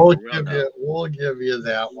 had gator for real though. We'll give you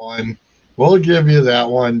that one. We'll give you that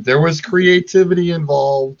one. There was creativity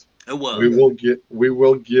involved. It was. We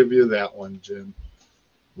will give you that one, Jim.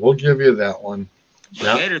 We'll give you that one.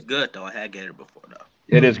 But gator's good though. I had gator before though.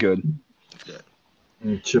 It is good. It's good.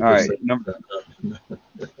 Chipper All right. said-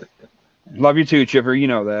 Love you too, Chipper. You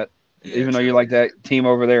know that. Yeah, Even though you like that team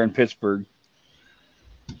over there in Pittsburgh.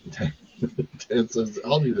 it says,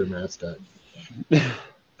 I'll be their mascot.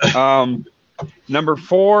 Number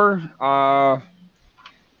 4.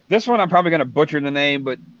 This one I'm probably going to butcher the name,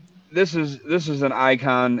 but this is an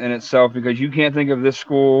icon in itself because you can't think of this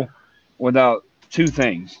school without two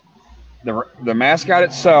things: the mascot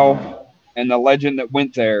itself and the legend that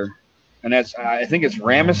went there, and that's I think it's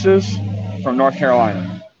Ramesses from North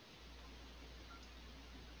Carolina.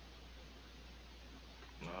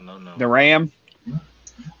 No. The Ram.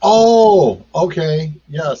 Oh, okay.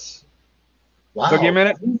 Yes. Wow. Took you a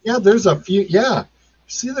minute? Yeah, there's a few. Yeah.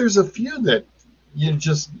 See, there's a few that you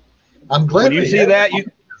just. I'm glad When you see that,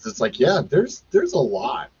 it's like, yeah, there's a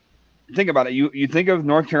lot. Think about it. You think of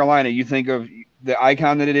North Carolina, you think of the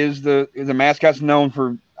icon that it is. The mascot's known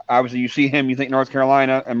for. Obviously, you see him, you think North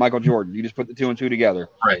Carolina and Michael Jordan. You just put the 2 and 2 together.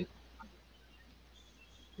 Right.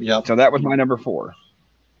 Yep. So that was my number 4.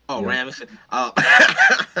 Oh, Yeah. Ramesses. Oh.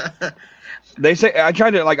 They say I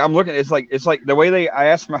tried to I'm looking. It's like the way I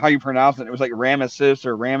asked them how you pronounce it. It was like Ramesses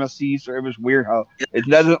or Ramesses, or it was weird how it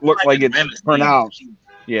doesn't look like it's Ramesses. pronounced.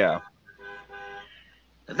 Yeah.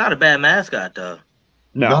 It's not a bad mascot though.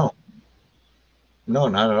 No. No,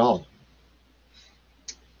 not at all.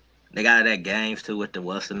 They got that games too with the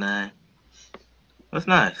what's the name. That's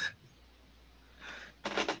nice.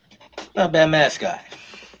 Not a bad mascot.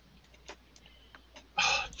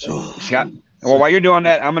 Scott. Well, while you're doing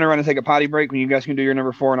that, I'm gonna run and take a potty break. When you guys can do your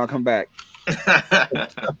number 4, and I'll come back.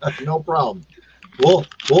 No problem. We'll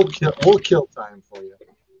kill time for you.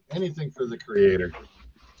 Anything for the creator.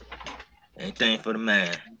 Anything for the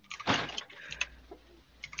man.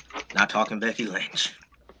 Not talking Becky Lynch.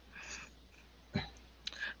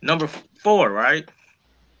 Number 4, right?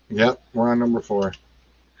 Yep, we're on number 4.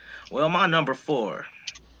 Well, my number 4.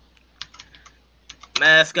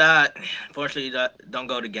 Mascot. Unfortunately, don't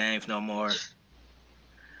go to games no more.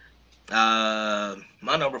 My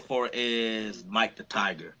number 4 is Mike the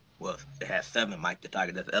Tiger. Well, it has 7 Mike the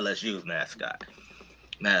Tiger. That's LSU's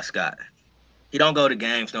mascot. He don't go to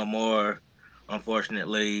games no more,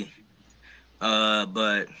 unfortunately.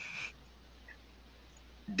 But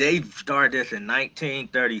they started this in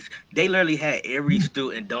 1930s. They literally had every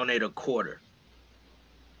student donate a quarter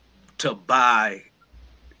to buy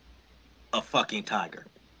a fucking tiger.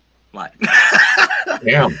 Like,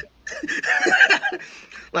 Damn.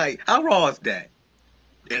 like, how raw is that?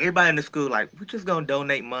 And everybody in the school, like, we're just gonna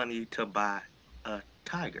donate money to buy a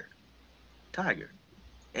tiger,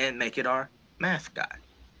 and make it our mascot.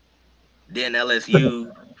 Then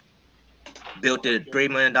LSU built a $3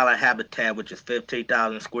 million habitat, which is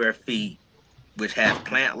 15,000 square feet, which has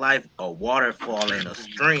plant life, a waterfall, and a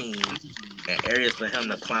stream, and areas for him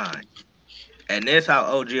to climb. And this how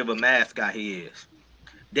OG of a mascot he is.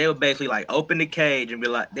 They would basically open the cage and be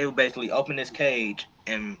like, they would basically open this cage,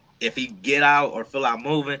 and if he get out or feel out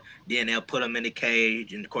moving, then they'll put him in the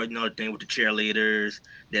cage. And of course, you know the thing with the cheerleaders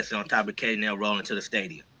that's on top of the cage, and they'll roll into the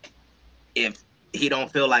stadium. If he don't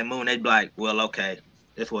feel like moving, they'd be like, well, okay,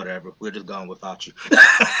 it's whatever. We're just going without you.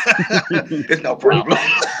 It's no problem.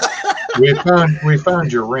 We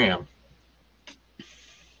found your ram.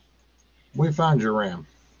 We found your ram.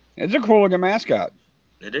 It's a cool looking mascot.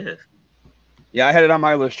 It is. Yeah, I had it on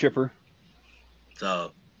my list, Chipper.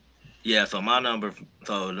 So, yeah. So my number.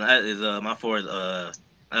 So that is my 4 is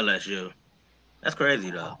LSU. That's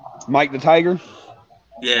crazy though. Mike the Tiger.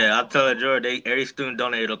 Yeah, I'm telling George, every student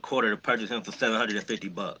donated a quarter to purchase him for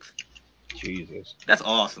 $750. Jesus. That's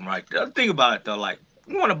awesome, right there. Think about it though. Like,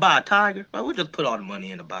 you want to buy a tiger? Well, we just put all the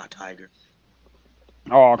money in to buy a tiger.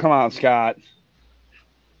 Oh, come on, Scott.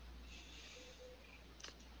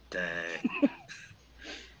 Dang.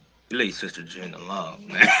 You leave Sister Jean alone,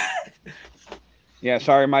 man. Yeah,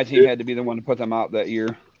 sorry, my team had to be the one to put them out that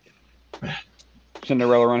year.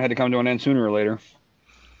 Cinderella run had to come to an end sooner or later.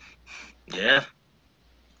 Yeah.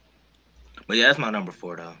 But yeah, that's my number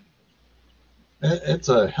 4 though. It's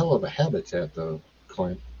a hell of a habitat, though,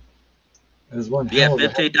 Clint. It's one Yeah, hell of a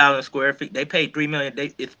 15,000 square feet. They paid $3 million.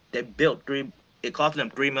 They built 3. It cost them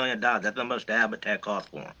 $3 million. That's how much the habitat cost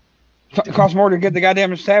for them. It costs more to get the goddamn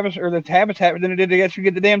habitat or the habitat than it did to actually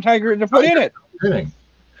get the damn tiger to put in it. kidding.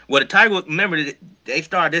 Well, the tiger. Remember, they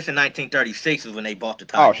started this in 1936 is when they bought the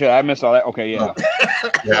tiger. Oh shit, I missed all that. Okay, yeah.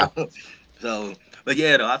 Yeah. So, but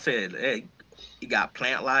yeah, though I said, hey, you got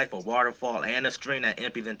plant life, a waterfall, and a stream that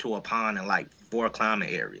empties into a pond in like 4 climate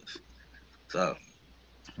areas. So,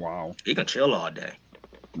 Wow. you can chill all day.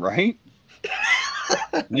 Right?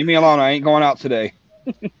 Leave me alone. I ain't going out today.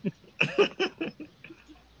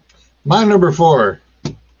 My number 4,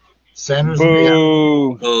 Sanders.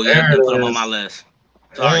 Boo. Oh yeah, There it put him on is. my list.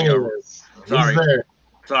 Sorry, There yo. it is. Sorry. He's there.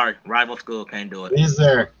 Sorry, rival school can't do it. He's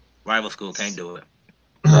there. Rival school can't do it.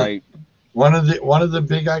 Right. One of the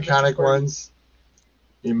big iconic ones,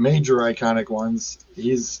 the major iconic ones.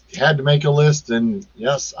 He's had to make a list, and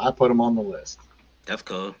yes, I put him on the list. That's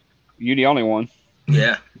cool. You the only one.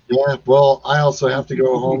 Yeah. Yeah. Well, I also have to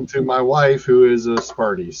go home to my wife, who is a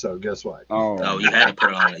Sparty. So guess what? Oh, you had to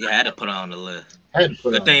put it on. You had to put it on the list. Had to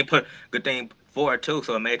put it on. Good thing 4 too,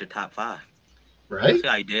 so it made the top 5. Right? See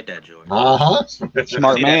how you did that, George. Uh-huh.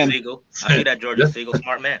 Smart see man. That, Siegel? I see that, Georgia Siegel,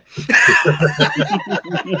 smart man.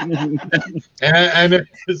 and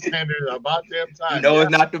it's about damn time. You know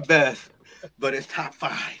it's not the best, but it's top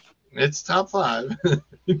 5. It's top 5.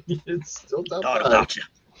 It's still top Thought 5. about you.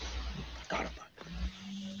 Thought about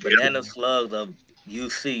you. Banana slugs of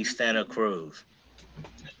UC Santa Cruz.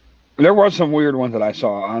 There was some weird ones that I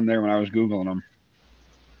saw on there when I was Googling them.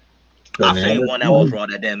 I seen one that was raw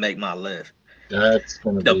that didn't make my list. That's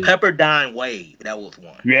gonna The be Pepperdine Wave. That was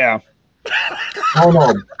one. Yeah. Oh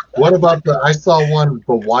no! What about I saw one,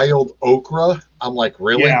 the wild okra. I'm like,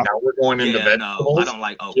 really? Yeah. Now we're going into vegetables? No, I don't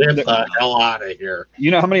like okra. Get the hell out of here!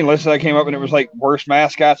 You know how many lists I came up and it was like worst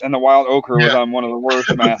mascots, and the wild ochre was on one of the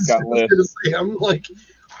worst mascot lists. I'm like,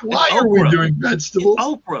 why are we doing vegetables? It's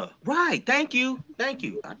okra, right? Thank you. I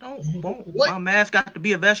don't want my mascot to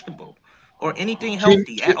be a vegetable or anything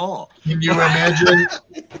healthy at all. Can you imagine?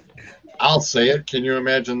 I'll say it. Can you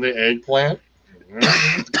imagine the eggplant?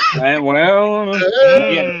 Well,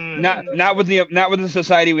 yeah, not with the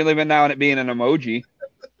society we live in now and it being an emoji.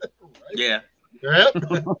 Yeah. Yep.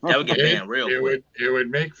 That would get banned real quick. It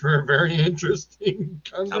would make for a very interesting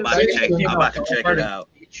conversation. I'm about to check it out.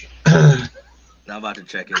 I'm about to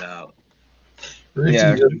check it out. Richie,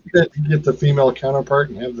 Yeah. get the female counterpart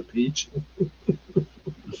and have the peach.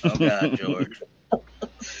 Oh God, George.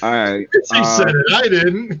 All right. She said it. I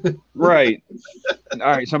didn't. Right. All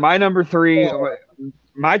right. So my number 3,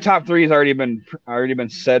 my top 3 has already been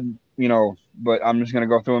said, but I'm just gonna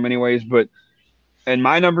go through them anyways. And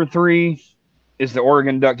my number 3 is the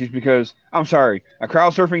Oregon Duck, just because I'm sorry, a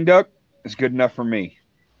crowd surfing duck is good enough for me.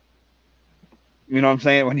 You know what I'm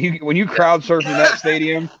saying? When you crowd surf in that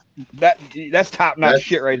stadium, that's top notch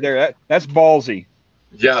shit right there. That's ballsy.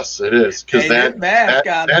 Yes, it is. Because that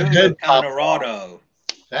mascot head kind of raw though.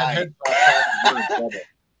 That head pop.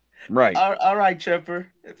 Right. All right, Chipper.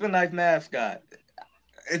 It's a nice mascot.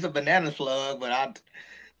 It's a banana slug, but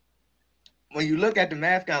when you look at the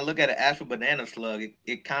mascot and look at an actual banana slug,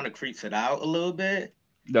 it kind of creeps it out a little bit.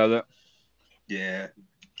 Does it? Yeah.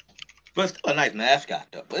 But it's still a nice mascot,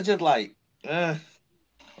 though. It's just like, I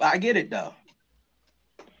get it, though.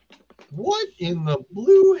 What in the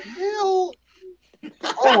blue hell?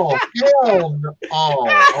 Oh, hell no. Oh,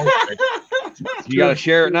 okay. You got to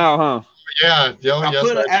share it now, huh? Yeah. I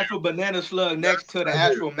put an actual banana slug next to the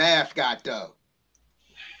actual mascot, though.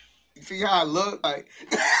 You see how it look like?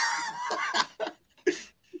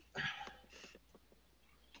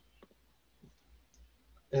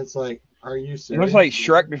 It's like, are you serious? It looks like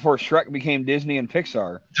Shrek before Shrek became Disney and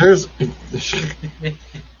Pixar.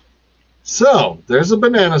 So there's a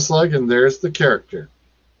banana slug and there's the character.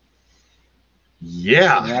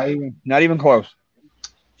 Yeah. Not even close.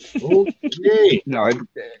 Okay. No,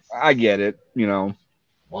 I get it.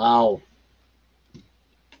 Wow.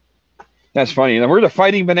 That's funny. And we're the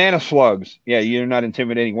fighting banana slugs. Yeah, you're not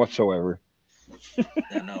intimidating whatsoever.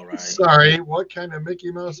 I know, right? Sorry, what kind of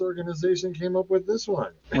Mickey Mouse organization came up with this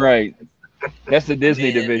one? Right. That's the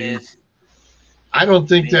Disney division. I don't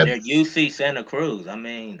think that they're UC Santa Cruz. I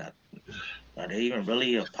mean, are they even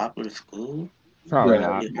really a popular school? Probably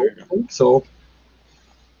not. I don't think so.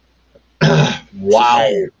 Wow.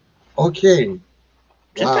 Okay.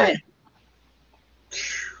 Wow.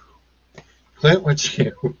 Clint, what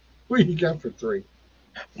you got for 3?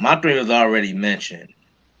 My 3 was already mentioned.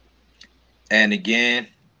 And again,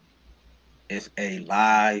 it's a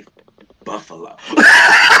live Buffalo.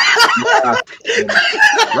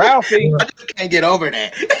 Ralphie. I just can't get over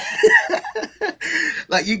that.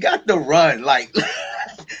 Like, you got to run. Like,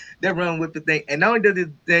 they run with the thing. And not only does this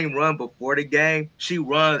thing run before the game, she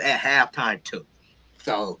runs at halftime, too.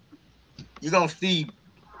 So, you're going to see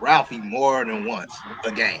Ralphie more than once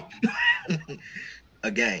a game.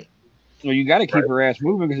 A game. Well, you got to keep her ass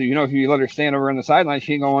moving because if you let her stand over on the sideline,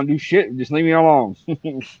 she ain't gonna want to do shit. Just leave me alone.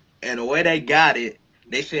 And the way they got it,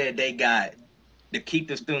 they said they got to keep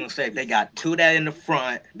the students safe. They got 2 that in the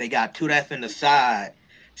front, they got 2 that's in the side,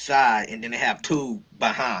 and then they have 2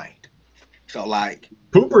 behind. So like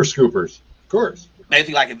pooper scoopers, of course.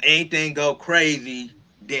 Basically, like if anything go crazy,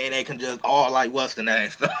 then they can just all like what's the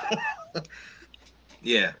name? So,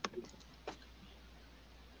 yeah.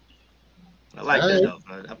 I like that though.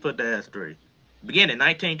 I put that as 3. Beginning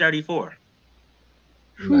 1934.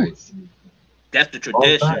 Nice. That's the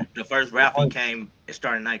tradition. The first Ralphie came. It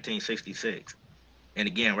started in 1966. And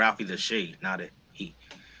again, Ralphie's a she, not a he.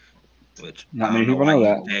 Which not many people know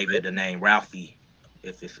that. David the name Ralphie,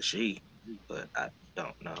 if it's a she, but I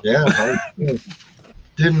don't know. Yeah, I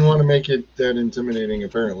didn't want to make it that intimidating,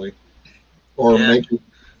 apparently, or make it,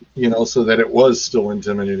 so that it was still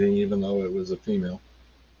intimidating, even though it was a female.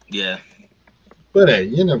 Yeah. But hey,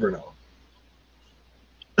 you never know.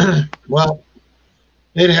 Well,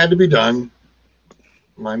 it had to be done.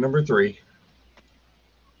 My number 3.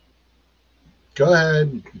 Go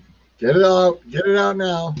ahead. Get it out. Get it out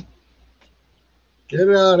now. Get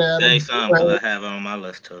it out, Adam. Say something because I have it on my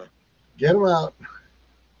list too. Get them out.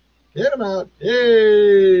 Get them out.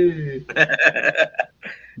 Yay.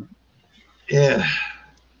 Yeah.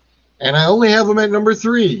 And I only have him at number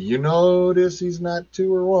 3. You notice he's not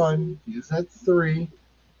 2 or 1. He's at 3.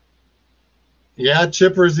 Yeah,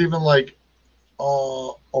 Chipper's even like,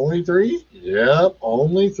 only 3? Yep,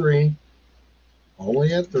 only 3.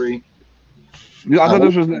 Only at 3. I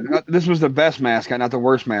thought this was the best mascot, not the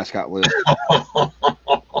worst mascot list.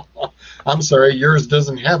 I'm sorry, yours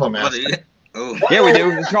doesn't have a mascot. Oh. Yeah, we do.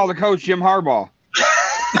 It's called the coach, Jim Harbaugh.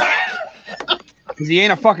 Because he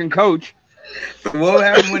ain't a fucking coach. What will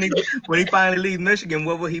happen when he finally leaves Michigan?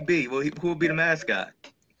 What will he be? Who will be the mascot?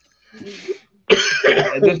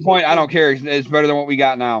 At this point, I don't care. It's better than what we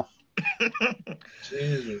got now.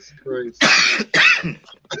 Jesus Christ.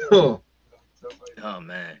 Oh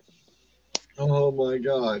man. Oh my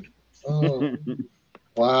God. Oh.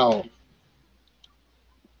 Wow.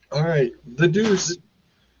 All right, the Deuce.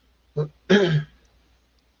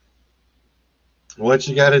 What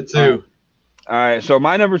you got it to? All right, so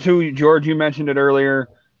my number 2, George, you mentioned it earlier,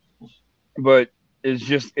 but I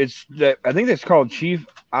think it's called Chief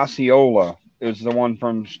Osceola. Is the one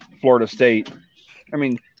from Florida State. I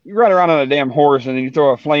mean, you ride around on a damn horse and then you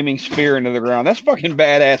throw a flaming spear into the ground. That's fucking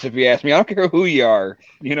badass if you ask me. I don't care who you are.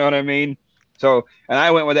 You know what I mean? So, and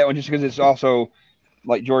I went with that one just because it's also,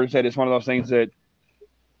 like George said, it's one of those things that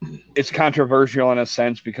it's controversial in a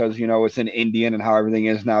sense because, it's an Indian and how everything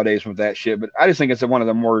is nowadays with that shit. But I just think it's one of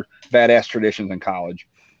the more badass traditions in college.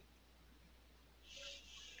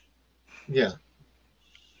 Yeah.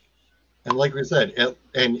 And like we said,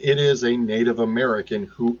 and it is a Native American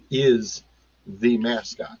who is the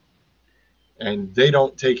mascot. And they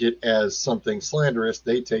don't take it as something slanderous.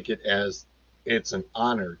 They take it as it's an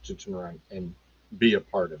honor to turn around and be a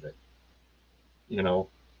part of it.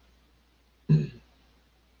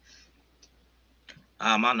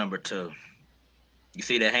 My number 2. You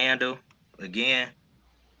see the handle again?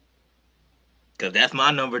 Because that's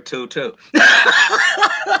my number 2 too.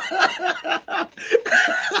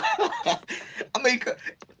 I mean,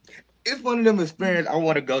 it's one of them experiences. I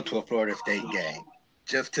want to go to a Florida State game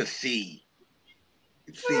just to see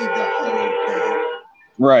the whole thing.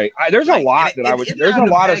 Right. There's a lot that I would. There's a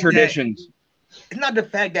lot of traditions. It's not the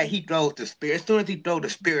fact that he throws the spear. As soon as he throws the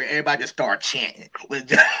spear, everybody just starts chanting. Well,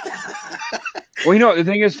 the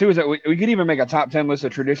thing is, too, is that we could even make a top 10 list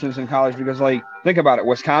of traditions in college because, like, think about it.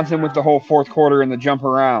 Wisconsin with the whole fourth quarter and the jump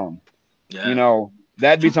around. Yeah.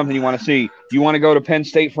 That'd be something you want to see. You want to go to Penn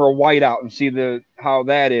State for a whiteout and see how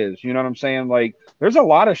that is. You know what I'm saying? Like, there's a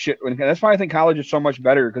lot of shit. That's why I think college is so much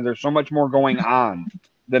better because there's so much more going on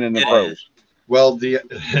than in the pros. Well,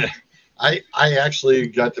 I actually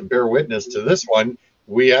got to bear witness to this one.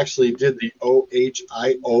 We actually did the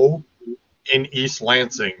OHIO in East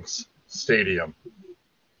Lansing's stadium.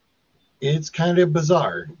 It's kind of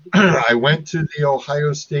bizarre. I went to the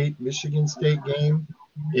Ohio State-Michigan State game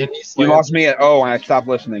in East Lansing. You lost me at and I stopped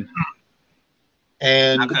listening.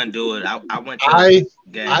 And I couldn't do it. I went to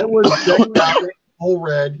game. I was decked out in full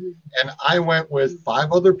red, and I went with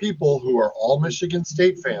 5 other people who are all Michigan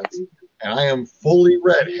State fans. And I am fully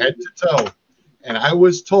red head to toe. And I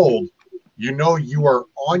was told you know you are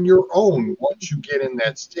on your own once you get in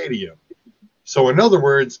that stadium. So in other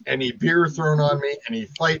words, any beer thrown on me, any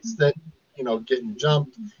fights that, getting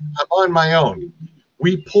jumped, I'm on my own.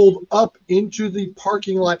 We pulled up into the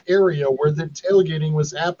parking lot area where the tailgating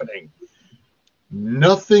was happening.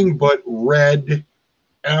 Nothing but red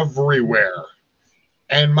everywhere.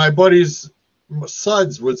 And my buddy's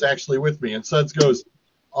Suds was actually with me, and Suds goes,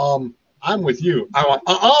 I'm with you. I went,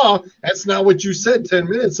 that's not what you said 10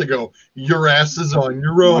 minutes ago. Your ass is on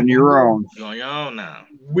your own. On your own. You're on your own now.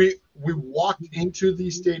 We walked into the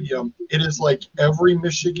stadium. It is like every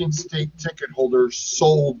Michigan State ticket holder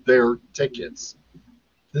sold their tickets.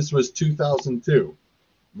 This was 2002.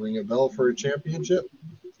 Ring a bell for a championship?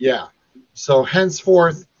 Yeah. So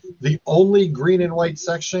henceforth, the only green and white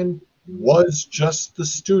section was just the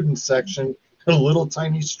student section, a little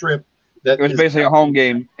tiny strip. It was basically a home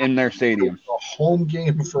game in their stadium. A home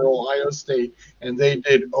game for Ohio State, and they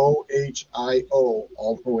did OHIO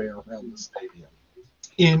all the way around the stadium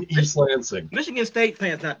in East Lansing. Michigan State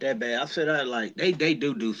fans not that bad. I said they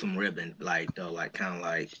do some ribbon I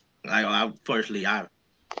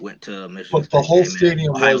went to Michigan State. But the whole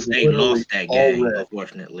stadium Ohio was State lost that game, red.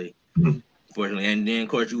 unfortunately. And then of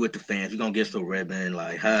course you with the fans, you're gonna get some ribbon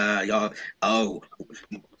y'all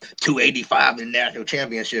 285 in the national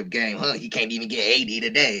championship game, he can't even get 80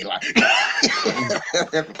 today.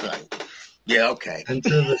 Yeah, okay.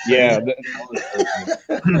 Yeah.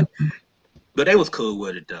 But they was cool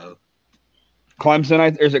with it though.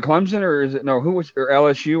 Clemson, is it Clemson or is it or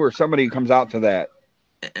LSU or somebody comes out to that?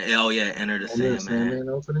 Oh yeah, Enter the Sandman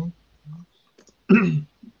opening.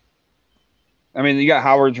 I mean, you got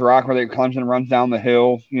Howard's Rock where Clemson runs down the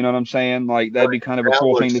hill. You know what I'm saying? Like, that'd be kind of a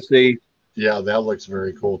cool thing to see. Yeah, that looks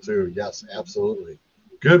very cool, too. Yes, absolutely.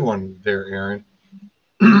 Good one there, Aaron.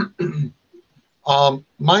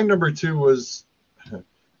 My number 2 was,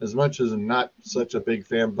 as much as I'm not such a big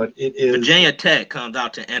fan, but it is... Virginia Tech comes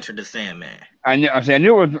out to Enter the Sandman. I knew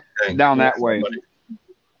it was down that way.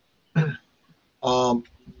 A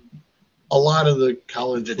lot of the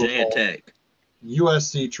college Virginia football... Tech.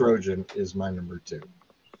 USC Trojan is my number 2.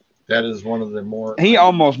 That is one of the more. He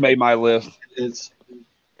almost made my list. It's,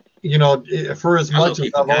 for as much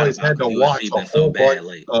as I've always had to watch a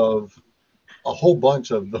whole bunch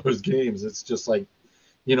of those games, it's just like,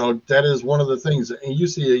 that is one of the things. And you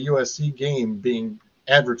see a USC game being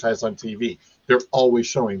advertised on TV, they're always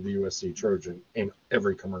showing the USC Trojan in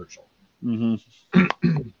every commercial. Mm-hmm.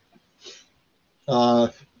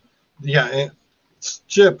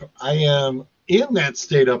 Chip, I am in that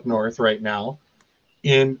state up north right now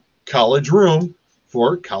in college room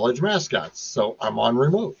for college mascots. So I'm on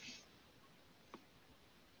remote.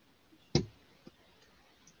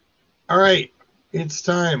 All right. It's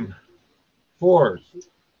time for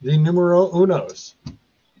the numero unos.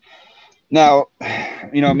 Now,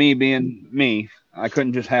 me being me, I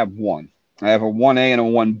couldn't just have one. I have a 1A and a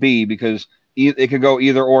 1B because it could go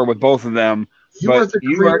either or with both of them. You are the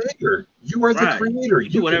creator. You are the creator. You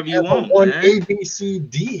do whatever you want. One A, B, C,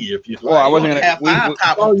 D if you'd like. Well, I wasn't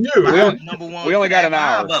going to. We only got an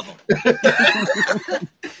hour.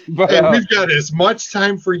 And we've got as much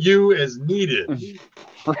time for you as needed.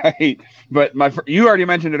 Right. But you already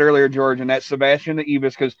mentioned it earlier, George, and that's Sebastian the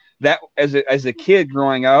Ibis, because that as a kid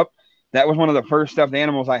growing up, that was one of the first stuffed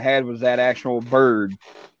animals I had was that actual bird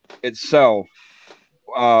itself.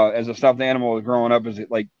 As a stuffed animal growing up as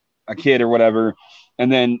like a kid or whatever.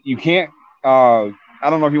 And then you can't I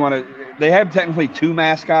don't know if you want to, they have technically 2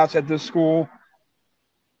 mascots at this school,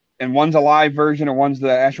 and one's a live version and one's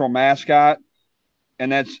the actual mascot.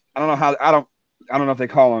 And that's, I don't know if they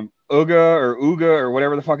call him Ooga or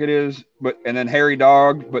whatever the fuck it is, and then Hairy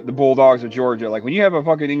Dog, but the Bulldogs of Georgia. Like when you have a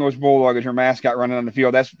fucking English Bulldog as your mascot running on the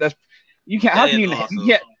field, that's you can't, how can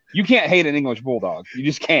you can't hate an English Bulldog. You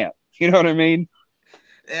just can't. You know what I mean?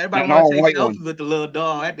 Everybody want to take selfies with the little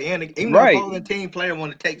dog at the end. Even the opposing team player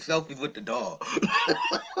want to take selfies with the dog.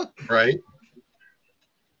 Right.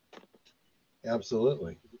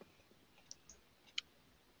 Absolutely.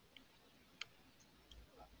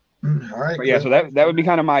 All right. But yeah, so that would be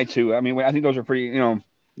kind of my 2. I mean, I think those are pretty,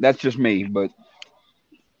 that's just me, but.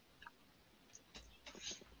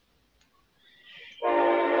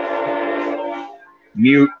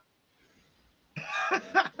 Mute.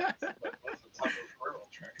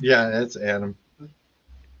 Yeah, that's Adam.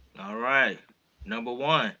 All right. Number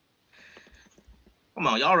 1. Come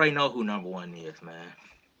on, y'all already know who number 1 is, man.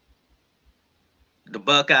 The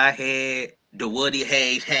Buckeye head, the Woody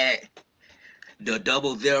Hayes hat, the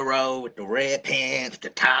 00 with the red pants, the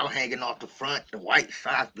towel hanging off the front, the white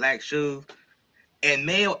socks, black shoes. And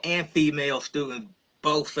male and female students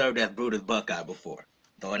both served as Brutus Buckeye before.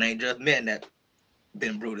 So it ain't just men that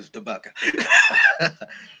been Brutus the Buckeye.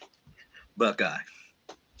 Buckeye.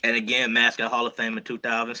 And again, Mascot Hall of Fame in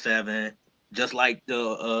 2007. Just like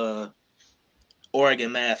the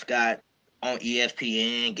Oregon mascot on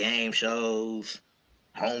ESPN, game shows,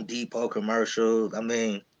 Home Depot commercials. I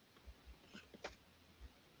mean,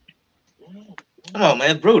 come on,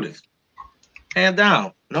 man. It's Brutus. Hands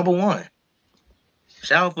down. Number one.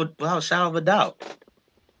 Without shadow of a doubt.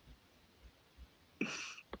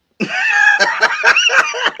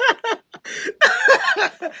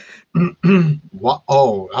 What?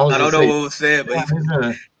 Oh, I don't know what was said, but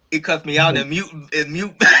he cussed me out in mute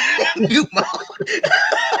mute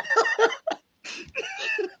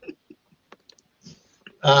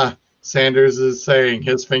mode. Sanders is saying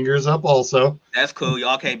his fingers up also. That's cool.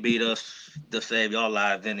 Y'all can't beat us to save y'all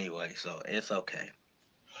lives anyway, so it's okay.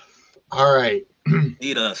 All right.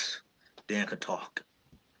 Beat us, then could talk.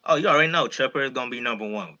 Oh, you already know Chipper is gonna be number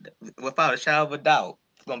one. Without a shadow of a doubt,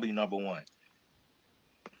 it's gonna be number one.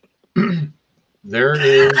 There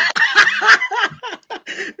is.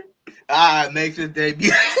 Makes his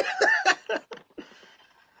debut.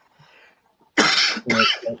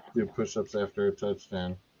 Do push-ups after a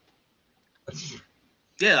touchdown.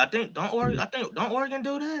 Yeah, I think don't Oregon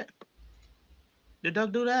do that? Did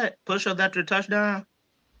Doug do that? Push-ups after a touchdown?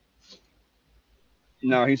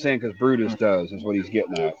 No, he's saying because Brutus does. Is what he's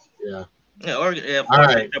getting at. Yeah. Yeah, Oregon. Yeah, all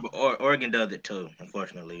right. Oregon does it too.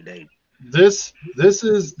 Unfortunately, they. This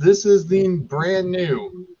is the brand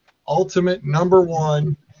new ultimate number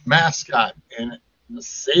one mascot, and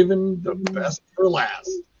saving the best for last.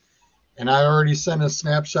 And I already sent a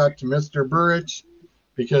snapshot to Mr. Burrich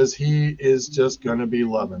because he is just gonna be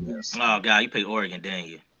loving this. Oh God, you picked Oregon, didn't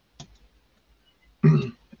you?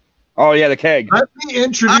 Oh yeah, the keg. Let me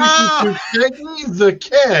introduce you to Keggy the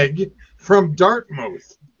Keg from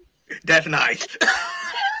Dartmouth. That's nice.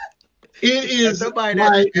 It is my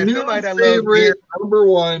new favorite number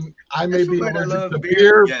one. I may be allergic to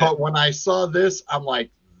beer, but when I saw this, I'm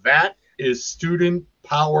like, that is student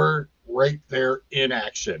power right there in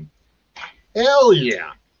action. Hell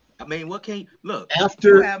yeah. I mean, what can you look?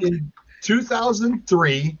 After in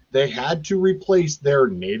 2003, they had to replace their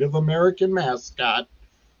Native American mascot,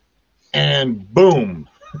 and boom.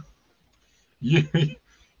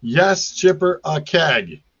 Yes, Chipper, a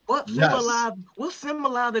keg. What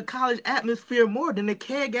symbolized the college atmosphere more than the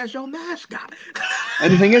keg as your mascot?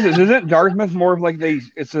 And the thing is, isn't Dartmouth more of like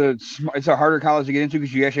it's a harder college to get into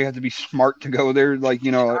because you actually have to be smart to go there, like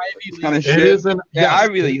kind of shit. It is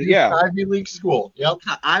Ivy League, Ivy League school. Yep.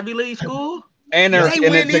 Ivy League school. And they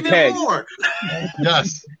win even more.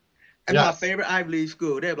 Yes. That's my favorite Ivy League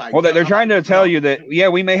school. They're like, well, they're trying to tell you that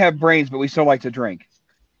we may have brains, but we still like to drink.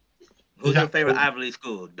 Who's your favorite Ivy League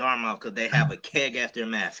school? Dartmouth, because they have a keg as their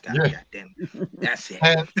mascot. Yeah. That's it.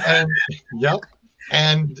 And yep.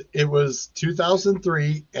 And it was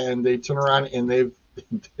 2003, and they turn around and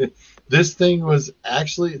this thing was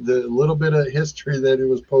actually, the little bit of history that it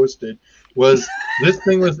was posted was this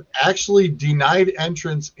thing was actually denied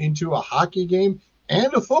entrance into a hockey game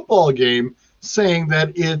and a football game, saying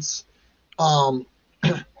that it's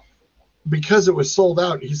because it was sold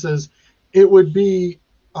out. He says it would be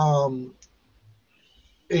what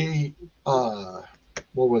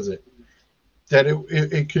was it? That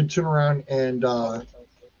it could turn around and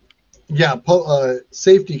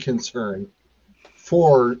safety concern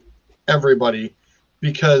for everybody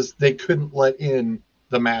because they couldn't let in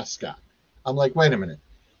the mascot. I'm like, wait a minute.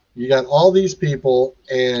 You got all these people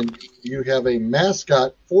and you have a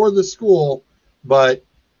mascot for the school, but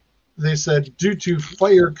they said due to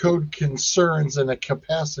fire code concerns and a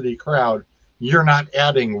capacity crowd, you're not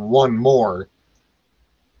adding one more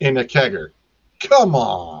in a kegger. Come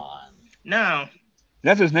on. No.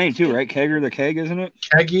 That's his name too, right? Kegger the Keg, isn't it?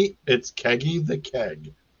 Keggy. It's Keggy the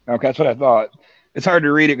Keg. Okay, that's what I thought. It's hard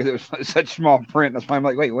to read it because it was such small print. That's why I'm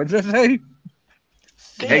like, wait, what's that say?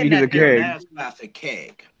 Keggy the Keg. That's a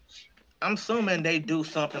keg. I'm assuming they do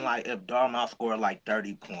something like if Dartmouth scored like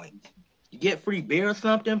 30 points. You get free beer or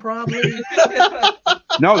something, probably.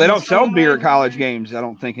 No, they don't sell beer at college games. I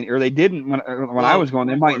don't think, or they didn't when I was going.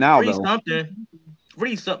 They might now though.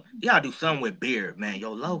 Free something. You gotta do something with beer, man.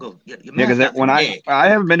 Your logo. Because when I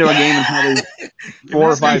haven't been to a game in probably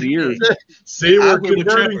 4 or 5 years. See, we're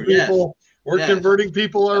converting people. Yes. We're converting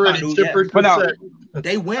people already. Chipper, but now,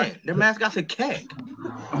 they win. Their mascot's a keg.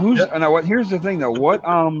 Here's the thing though.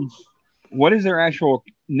 What is their actual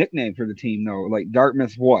nickname for the team though? Like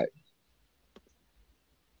Dartmouth what?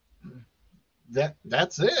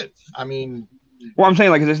 That's it. I mean, well, I'm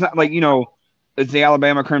saying like it's not like it's the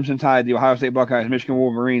Alabama Crimson Tide, the Ohio State Buckeyes, Michigan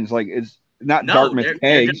Wolverines. Like not No, Dartmouth they're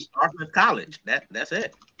Kegs. just Dartmouth College. That's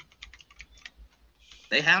it.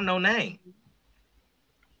 They have no name.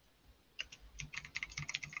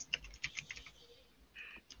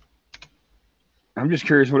 I'm just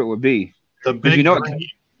curious what it would be. The big green.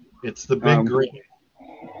 It's the big green.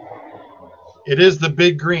 It is the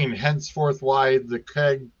big green, henceforth why the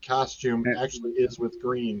keg costume actually is with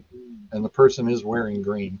green, and the person is wearing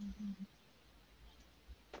green.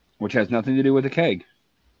 Which has nothing to do with the keg.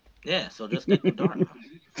 Yeah, so just stick with Dartmouth.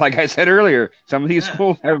 Like I said earlier, some of these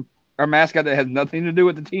schools have a mascot that has nothing to do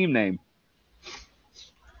with the team name.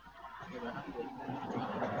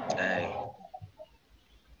 Hey.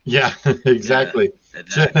 Yeah, exactly. Yeah,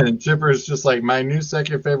 exactly. Chipper's just like my new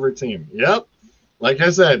second favorite team. Yep. Like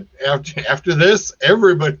I said, after this,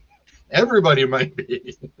 everybody might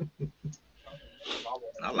be.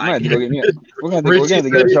 I like it. We're gonna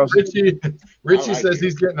get ourselves. Richie says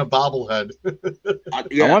he's getting a bobblehead. I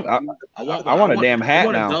want a damn hat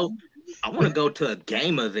now. I want to go to a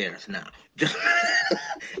game of theirs now, just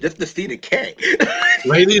to see the keg.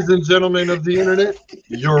 Ladies and gentlemen of the internet,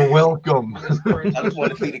 you're welcome. I just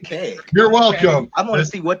want to see the keg. You're welcome. I want to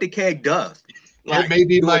see what the keg does. Like, it may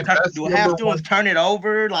be my best. Do half students turn it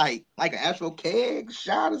over like an actual keg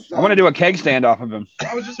shot or something? I want to do a keg stand off of him.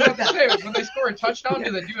 I was just about to say, when they score a touchdown, do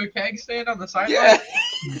they do a keg stand on the sideline? Yeah.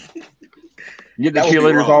 Get the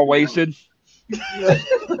cheerleaders all wasted.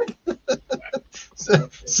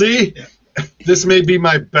 See, this may be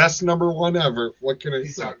my best number one ever. What can I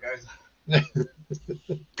say? Guys.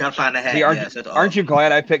 Gotta find a hat. See, aren't you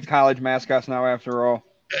glad I picked college mascots now after all?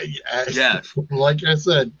 Yes. Like I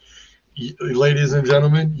said, ladies and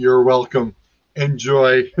gentlemen, you're welcome.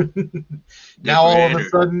 Enjoy. Now all of a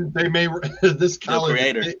sudden they may this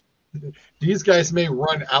college these guys may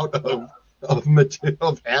run out of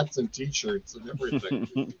hats and t-shirts and everything.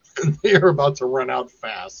 And they are about to run out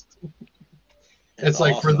fast. It's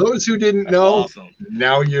like awesome. For those who didn't know,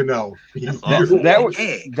 now you know.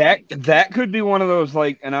 That could be one of those,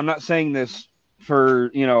 like, and I'm not saying this for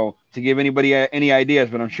to give anybody any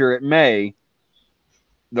ideas, but I'm sure it may.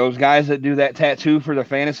 Those guys that do that tattoo for the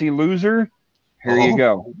fantasy loser, here you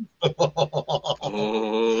go.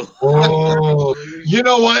 Oh, you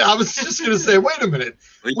know what? I was just going to say, wait a minute.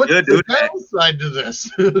 What's the downside to this?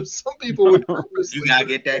 Some people would purposely. You gotta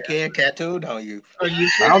get that keg tattooed on you. Are you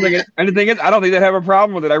I don't think they'd have a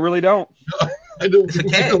problem with it. I really don't. No, I don't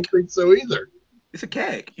think so either. It's a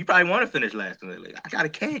keg. You probably want to finish last night. I got a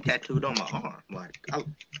keg tattooed on my arm. Like,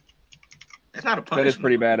 that's not a punishment. That is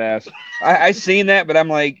pretty badass. I seen that, but I'm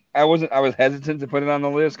like, I was hesitant to put it on the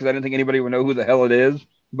list because I didn't think anybody would know who the hell it is.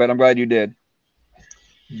 But I'm glad you did.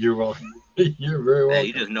 You're welcome. You're very welcome. Hey,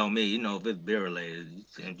 you just know me. You know if it's beer related,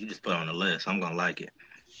 you just put it on the list. I'm gonna like it.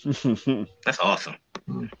 That's awesome.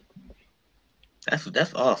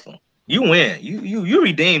 That's awesome. You win. You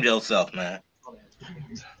redeemed yourself, man.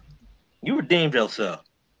 You redeemed yourself.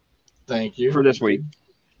 Thank you for this week.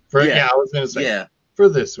 I was gonna say for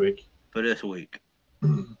this week. For this week.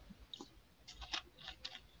 Do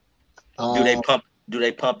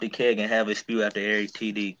they pump the keg and have it spew after every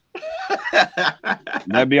TD?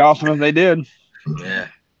 That'd be awesome if they did. Yeah.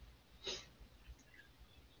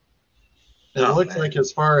 It looks like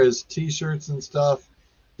as far as T-shirts and stuff,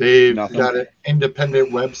 they've got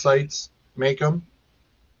independent websites make them.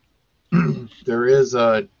 There is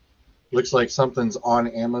looks like something's on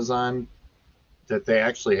Amazon that they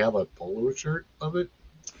actually have a polo shirt of it.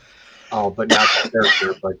 Oh, but not the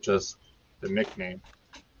character, but just the nickname.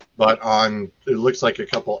 But it looks like a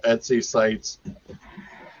couple Etsy sites.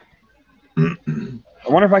 I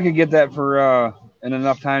wonder if I could get that for in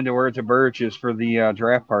enough time to wear it to Birch's for the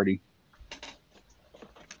draft party.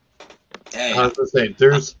 Hey, I was gonna say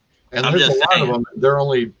there's a lot of them. They're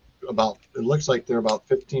only about. It looks like they're about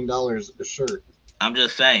 $15 a shirt. I'm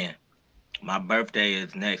just saying, my birthday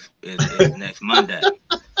is next Monday.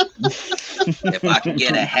 If I can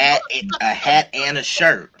get a hat and a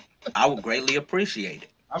shirt, I would greatly appreciate it.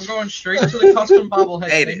 I'm going straight to the custom bobblehead.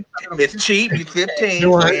 Hey, it's cheap. It's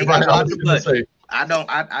 $15. I'm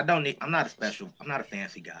not a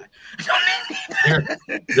fancy guy.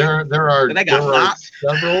 There are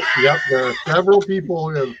several people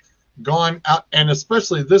who have gone out, and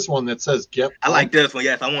especially this one that says "Get Pumped." I like this one.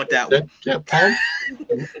 Yes, I want that one. Get Pumped.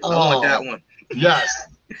 I want that one. Yes.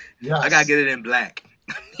 I gotta get it in black.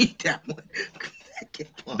 I need that one.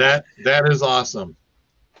 That is awesome.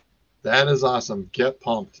 That is awesome. Get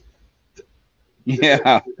pumped.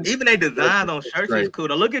 Yeah. Even they design on shirts is cool.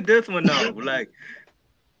 Now look at this one though. Like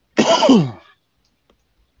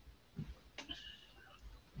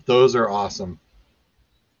those are awesome.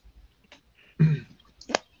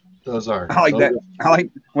 Those are. I like that. I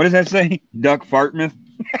like. What does that say? Duck Fartmouth.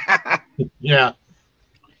 Yeah.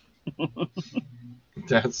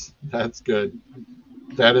 That's good.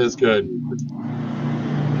 That is good.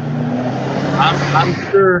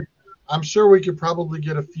 I'm sure we could probably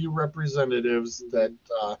get a few representatives that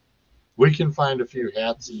we can find a few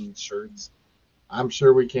hats and shirts. I'm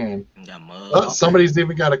sure we can. Somebody's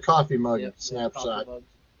even got a coffee mug snapshot.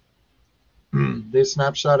 They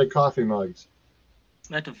snapshotted coffee mugs.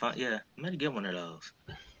 I'm gonna get one of those.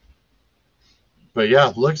 But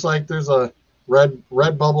yeah, looks like there's a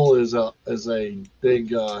Redbubble is a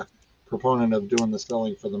big proponent of doing the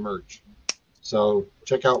selling for the merch. So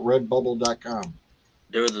check out redbubble.com.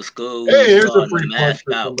 There was a school. Hey, here's a free plug for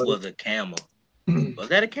mascot somebody. was a camel. Was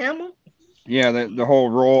that a camel? Yeah, the whole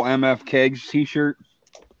Roll MF Kegs T-shirt.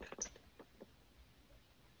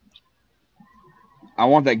 I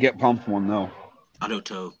want that Get Pumped one though. I do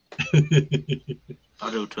too.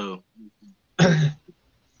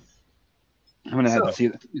 I'm gonna have to see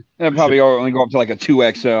that. That'll probably only go up to like a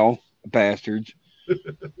 2XL. Bastards.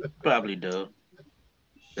 Probably do.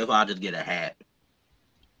 If I just get a hat.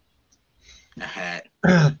 A hat.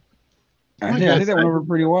 I think that went over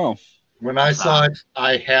pretty well. When I saw it,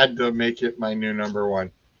 I had to make it my new number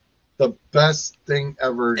one. The best thing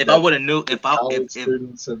ever. If I would have knew, if I would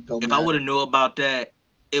have knew about that,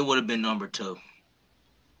 it would have been number 2.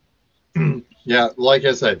 Yeah, like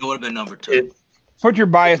I said, it would have been number 2. Put your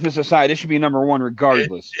biasness aside. It should be number 1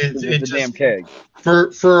 regardless. It's a damn keg.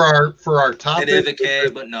 For our topic, it is a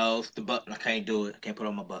keg, but no, it's the buck. I can't do it. I can't put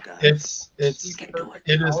on my Buckeye. It is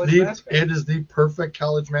the perfect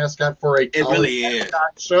college mascot for a college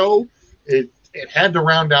mascot show. It had to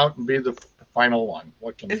round out and be the final one.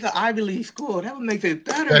 It's an Ivy League school. That would make it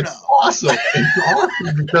better. That's awesome. It's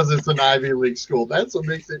awesome because it's an Ivy League school. That's what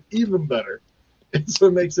makes it even better. It's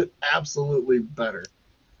what makes it absolutely better.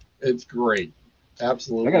 It's great.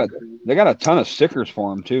 Absolutely. They got a ton of stickers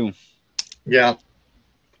for them too. Yeah.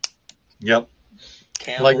 Yep.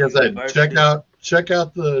 Like I said, check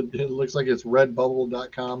out the. It looks like it's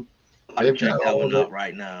redbubble.com. They've got that one up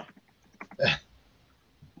right now.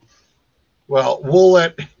 Well, we'll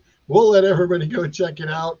let everybody go check it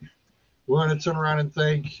out. We want to turn around and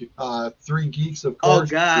thank 3 Geeks, of course. Oh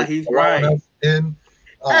God, he's right.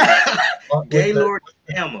 Gaylord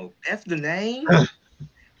Camel. That's the name.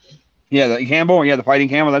 Yeah, the Campbell. Yeah, the Fighting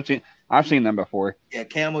Camel. I've seen them before. Yeah,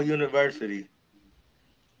 Camel University.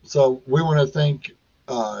 So we want to thank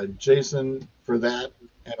Jason for that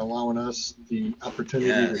and allowing us the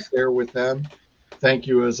opportunity to share with them. Thank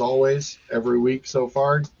you as always every week so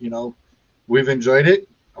far. We've enjoyed it.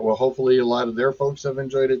 Well, hopefully a lot of their folks have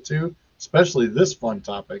enjoyed it too, especially this fun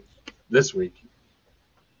topic this week.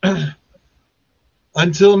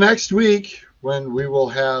 Until next week, when we will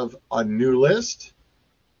have a new list.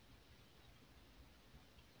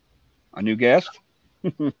 A new guest?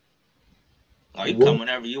 You come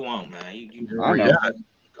whenever you want, man.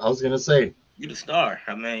 I was going to say. You're the star.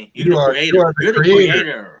 I mean, you're the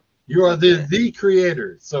creator. You are the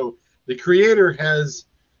creator. So the creator has.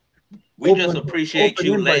 We just appreciate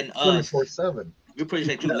you letting us. 24/7. We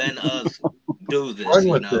appreciate you letting us do this. Run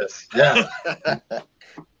with this. Yeah.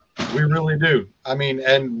 We really do. I mean,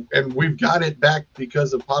 and we've got it back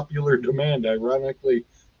because of popular demand.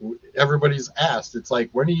 Everybody's asked. It's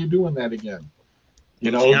like, when are you doing that again?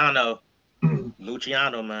 Luciano,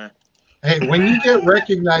 man. Hey, when you get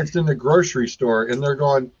recognized in the grocery store and they're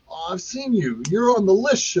going, "Oh, I've seen you. You're on the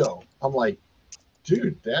list show." I'm like,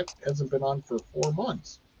 dude, that hasn't been on for 4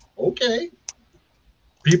 months. Okay.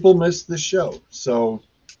 People miss the show. So,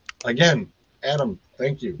 again, Adam,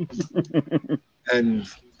 thank you. And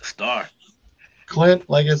star. Clint,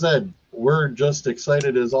 like I said, we're just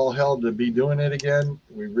excited as all hell to be doing it again.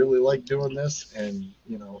 We really like doing this, and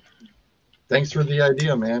thanks for the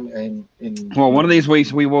idea, man. And well, one of these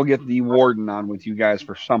weeks we will get the warden on with you guys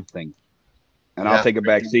for something, and I'll take a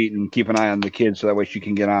back seat and keep an eye on the kids so that way she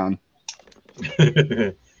can get on.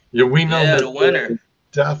 Yeah, we know that the winner.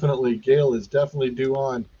 Gail is definitely due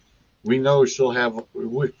on. We know she'll have.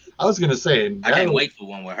 I was gonna say, I can't wait for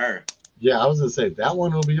one with her. Yeah, I was gonna say that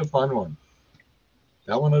one will be a fun one.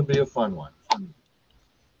 That one will be a fun one.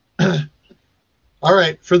 All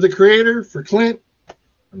right, for the creator, for Clint,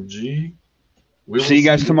 I'm G. We'll see you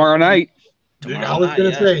guys tomorrow night. I was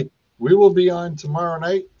going to say, we will be on tomorrow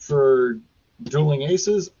night for Dueling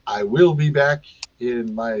Aces. I will be back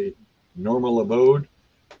in my normal abode,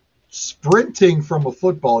 sprinting from a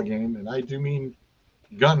football game, and I do mean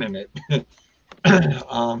gunning it.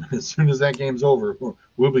 As soon as that game's over,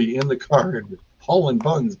 we'll be in the car and hauling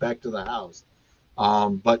buns back to the house.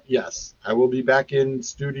 But yes, I will be back in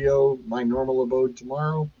studio, my normal abode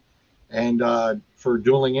tomorrow. And for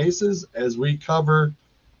Dueling Aces, as we cover,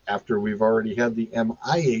 after we've already had the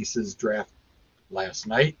MI Aces draft last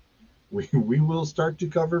night, we will start to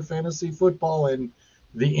cover fantasy football and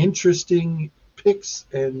the interesting picks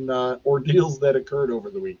and ordeals that occurred over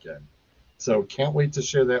the weekend. So can't wait to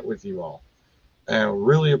share that with you all. And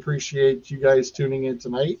really appreciate you guys tuning in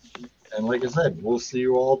tonight. And like I said, we'll see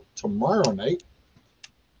you all tomorrow night.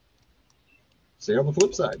 See you on the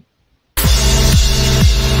flip side.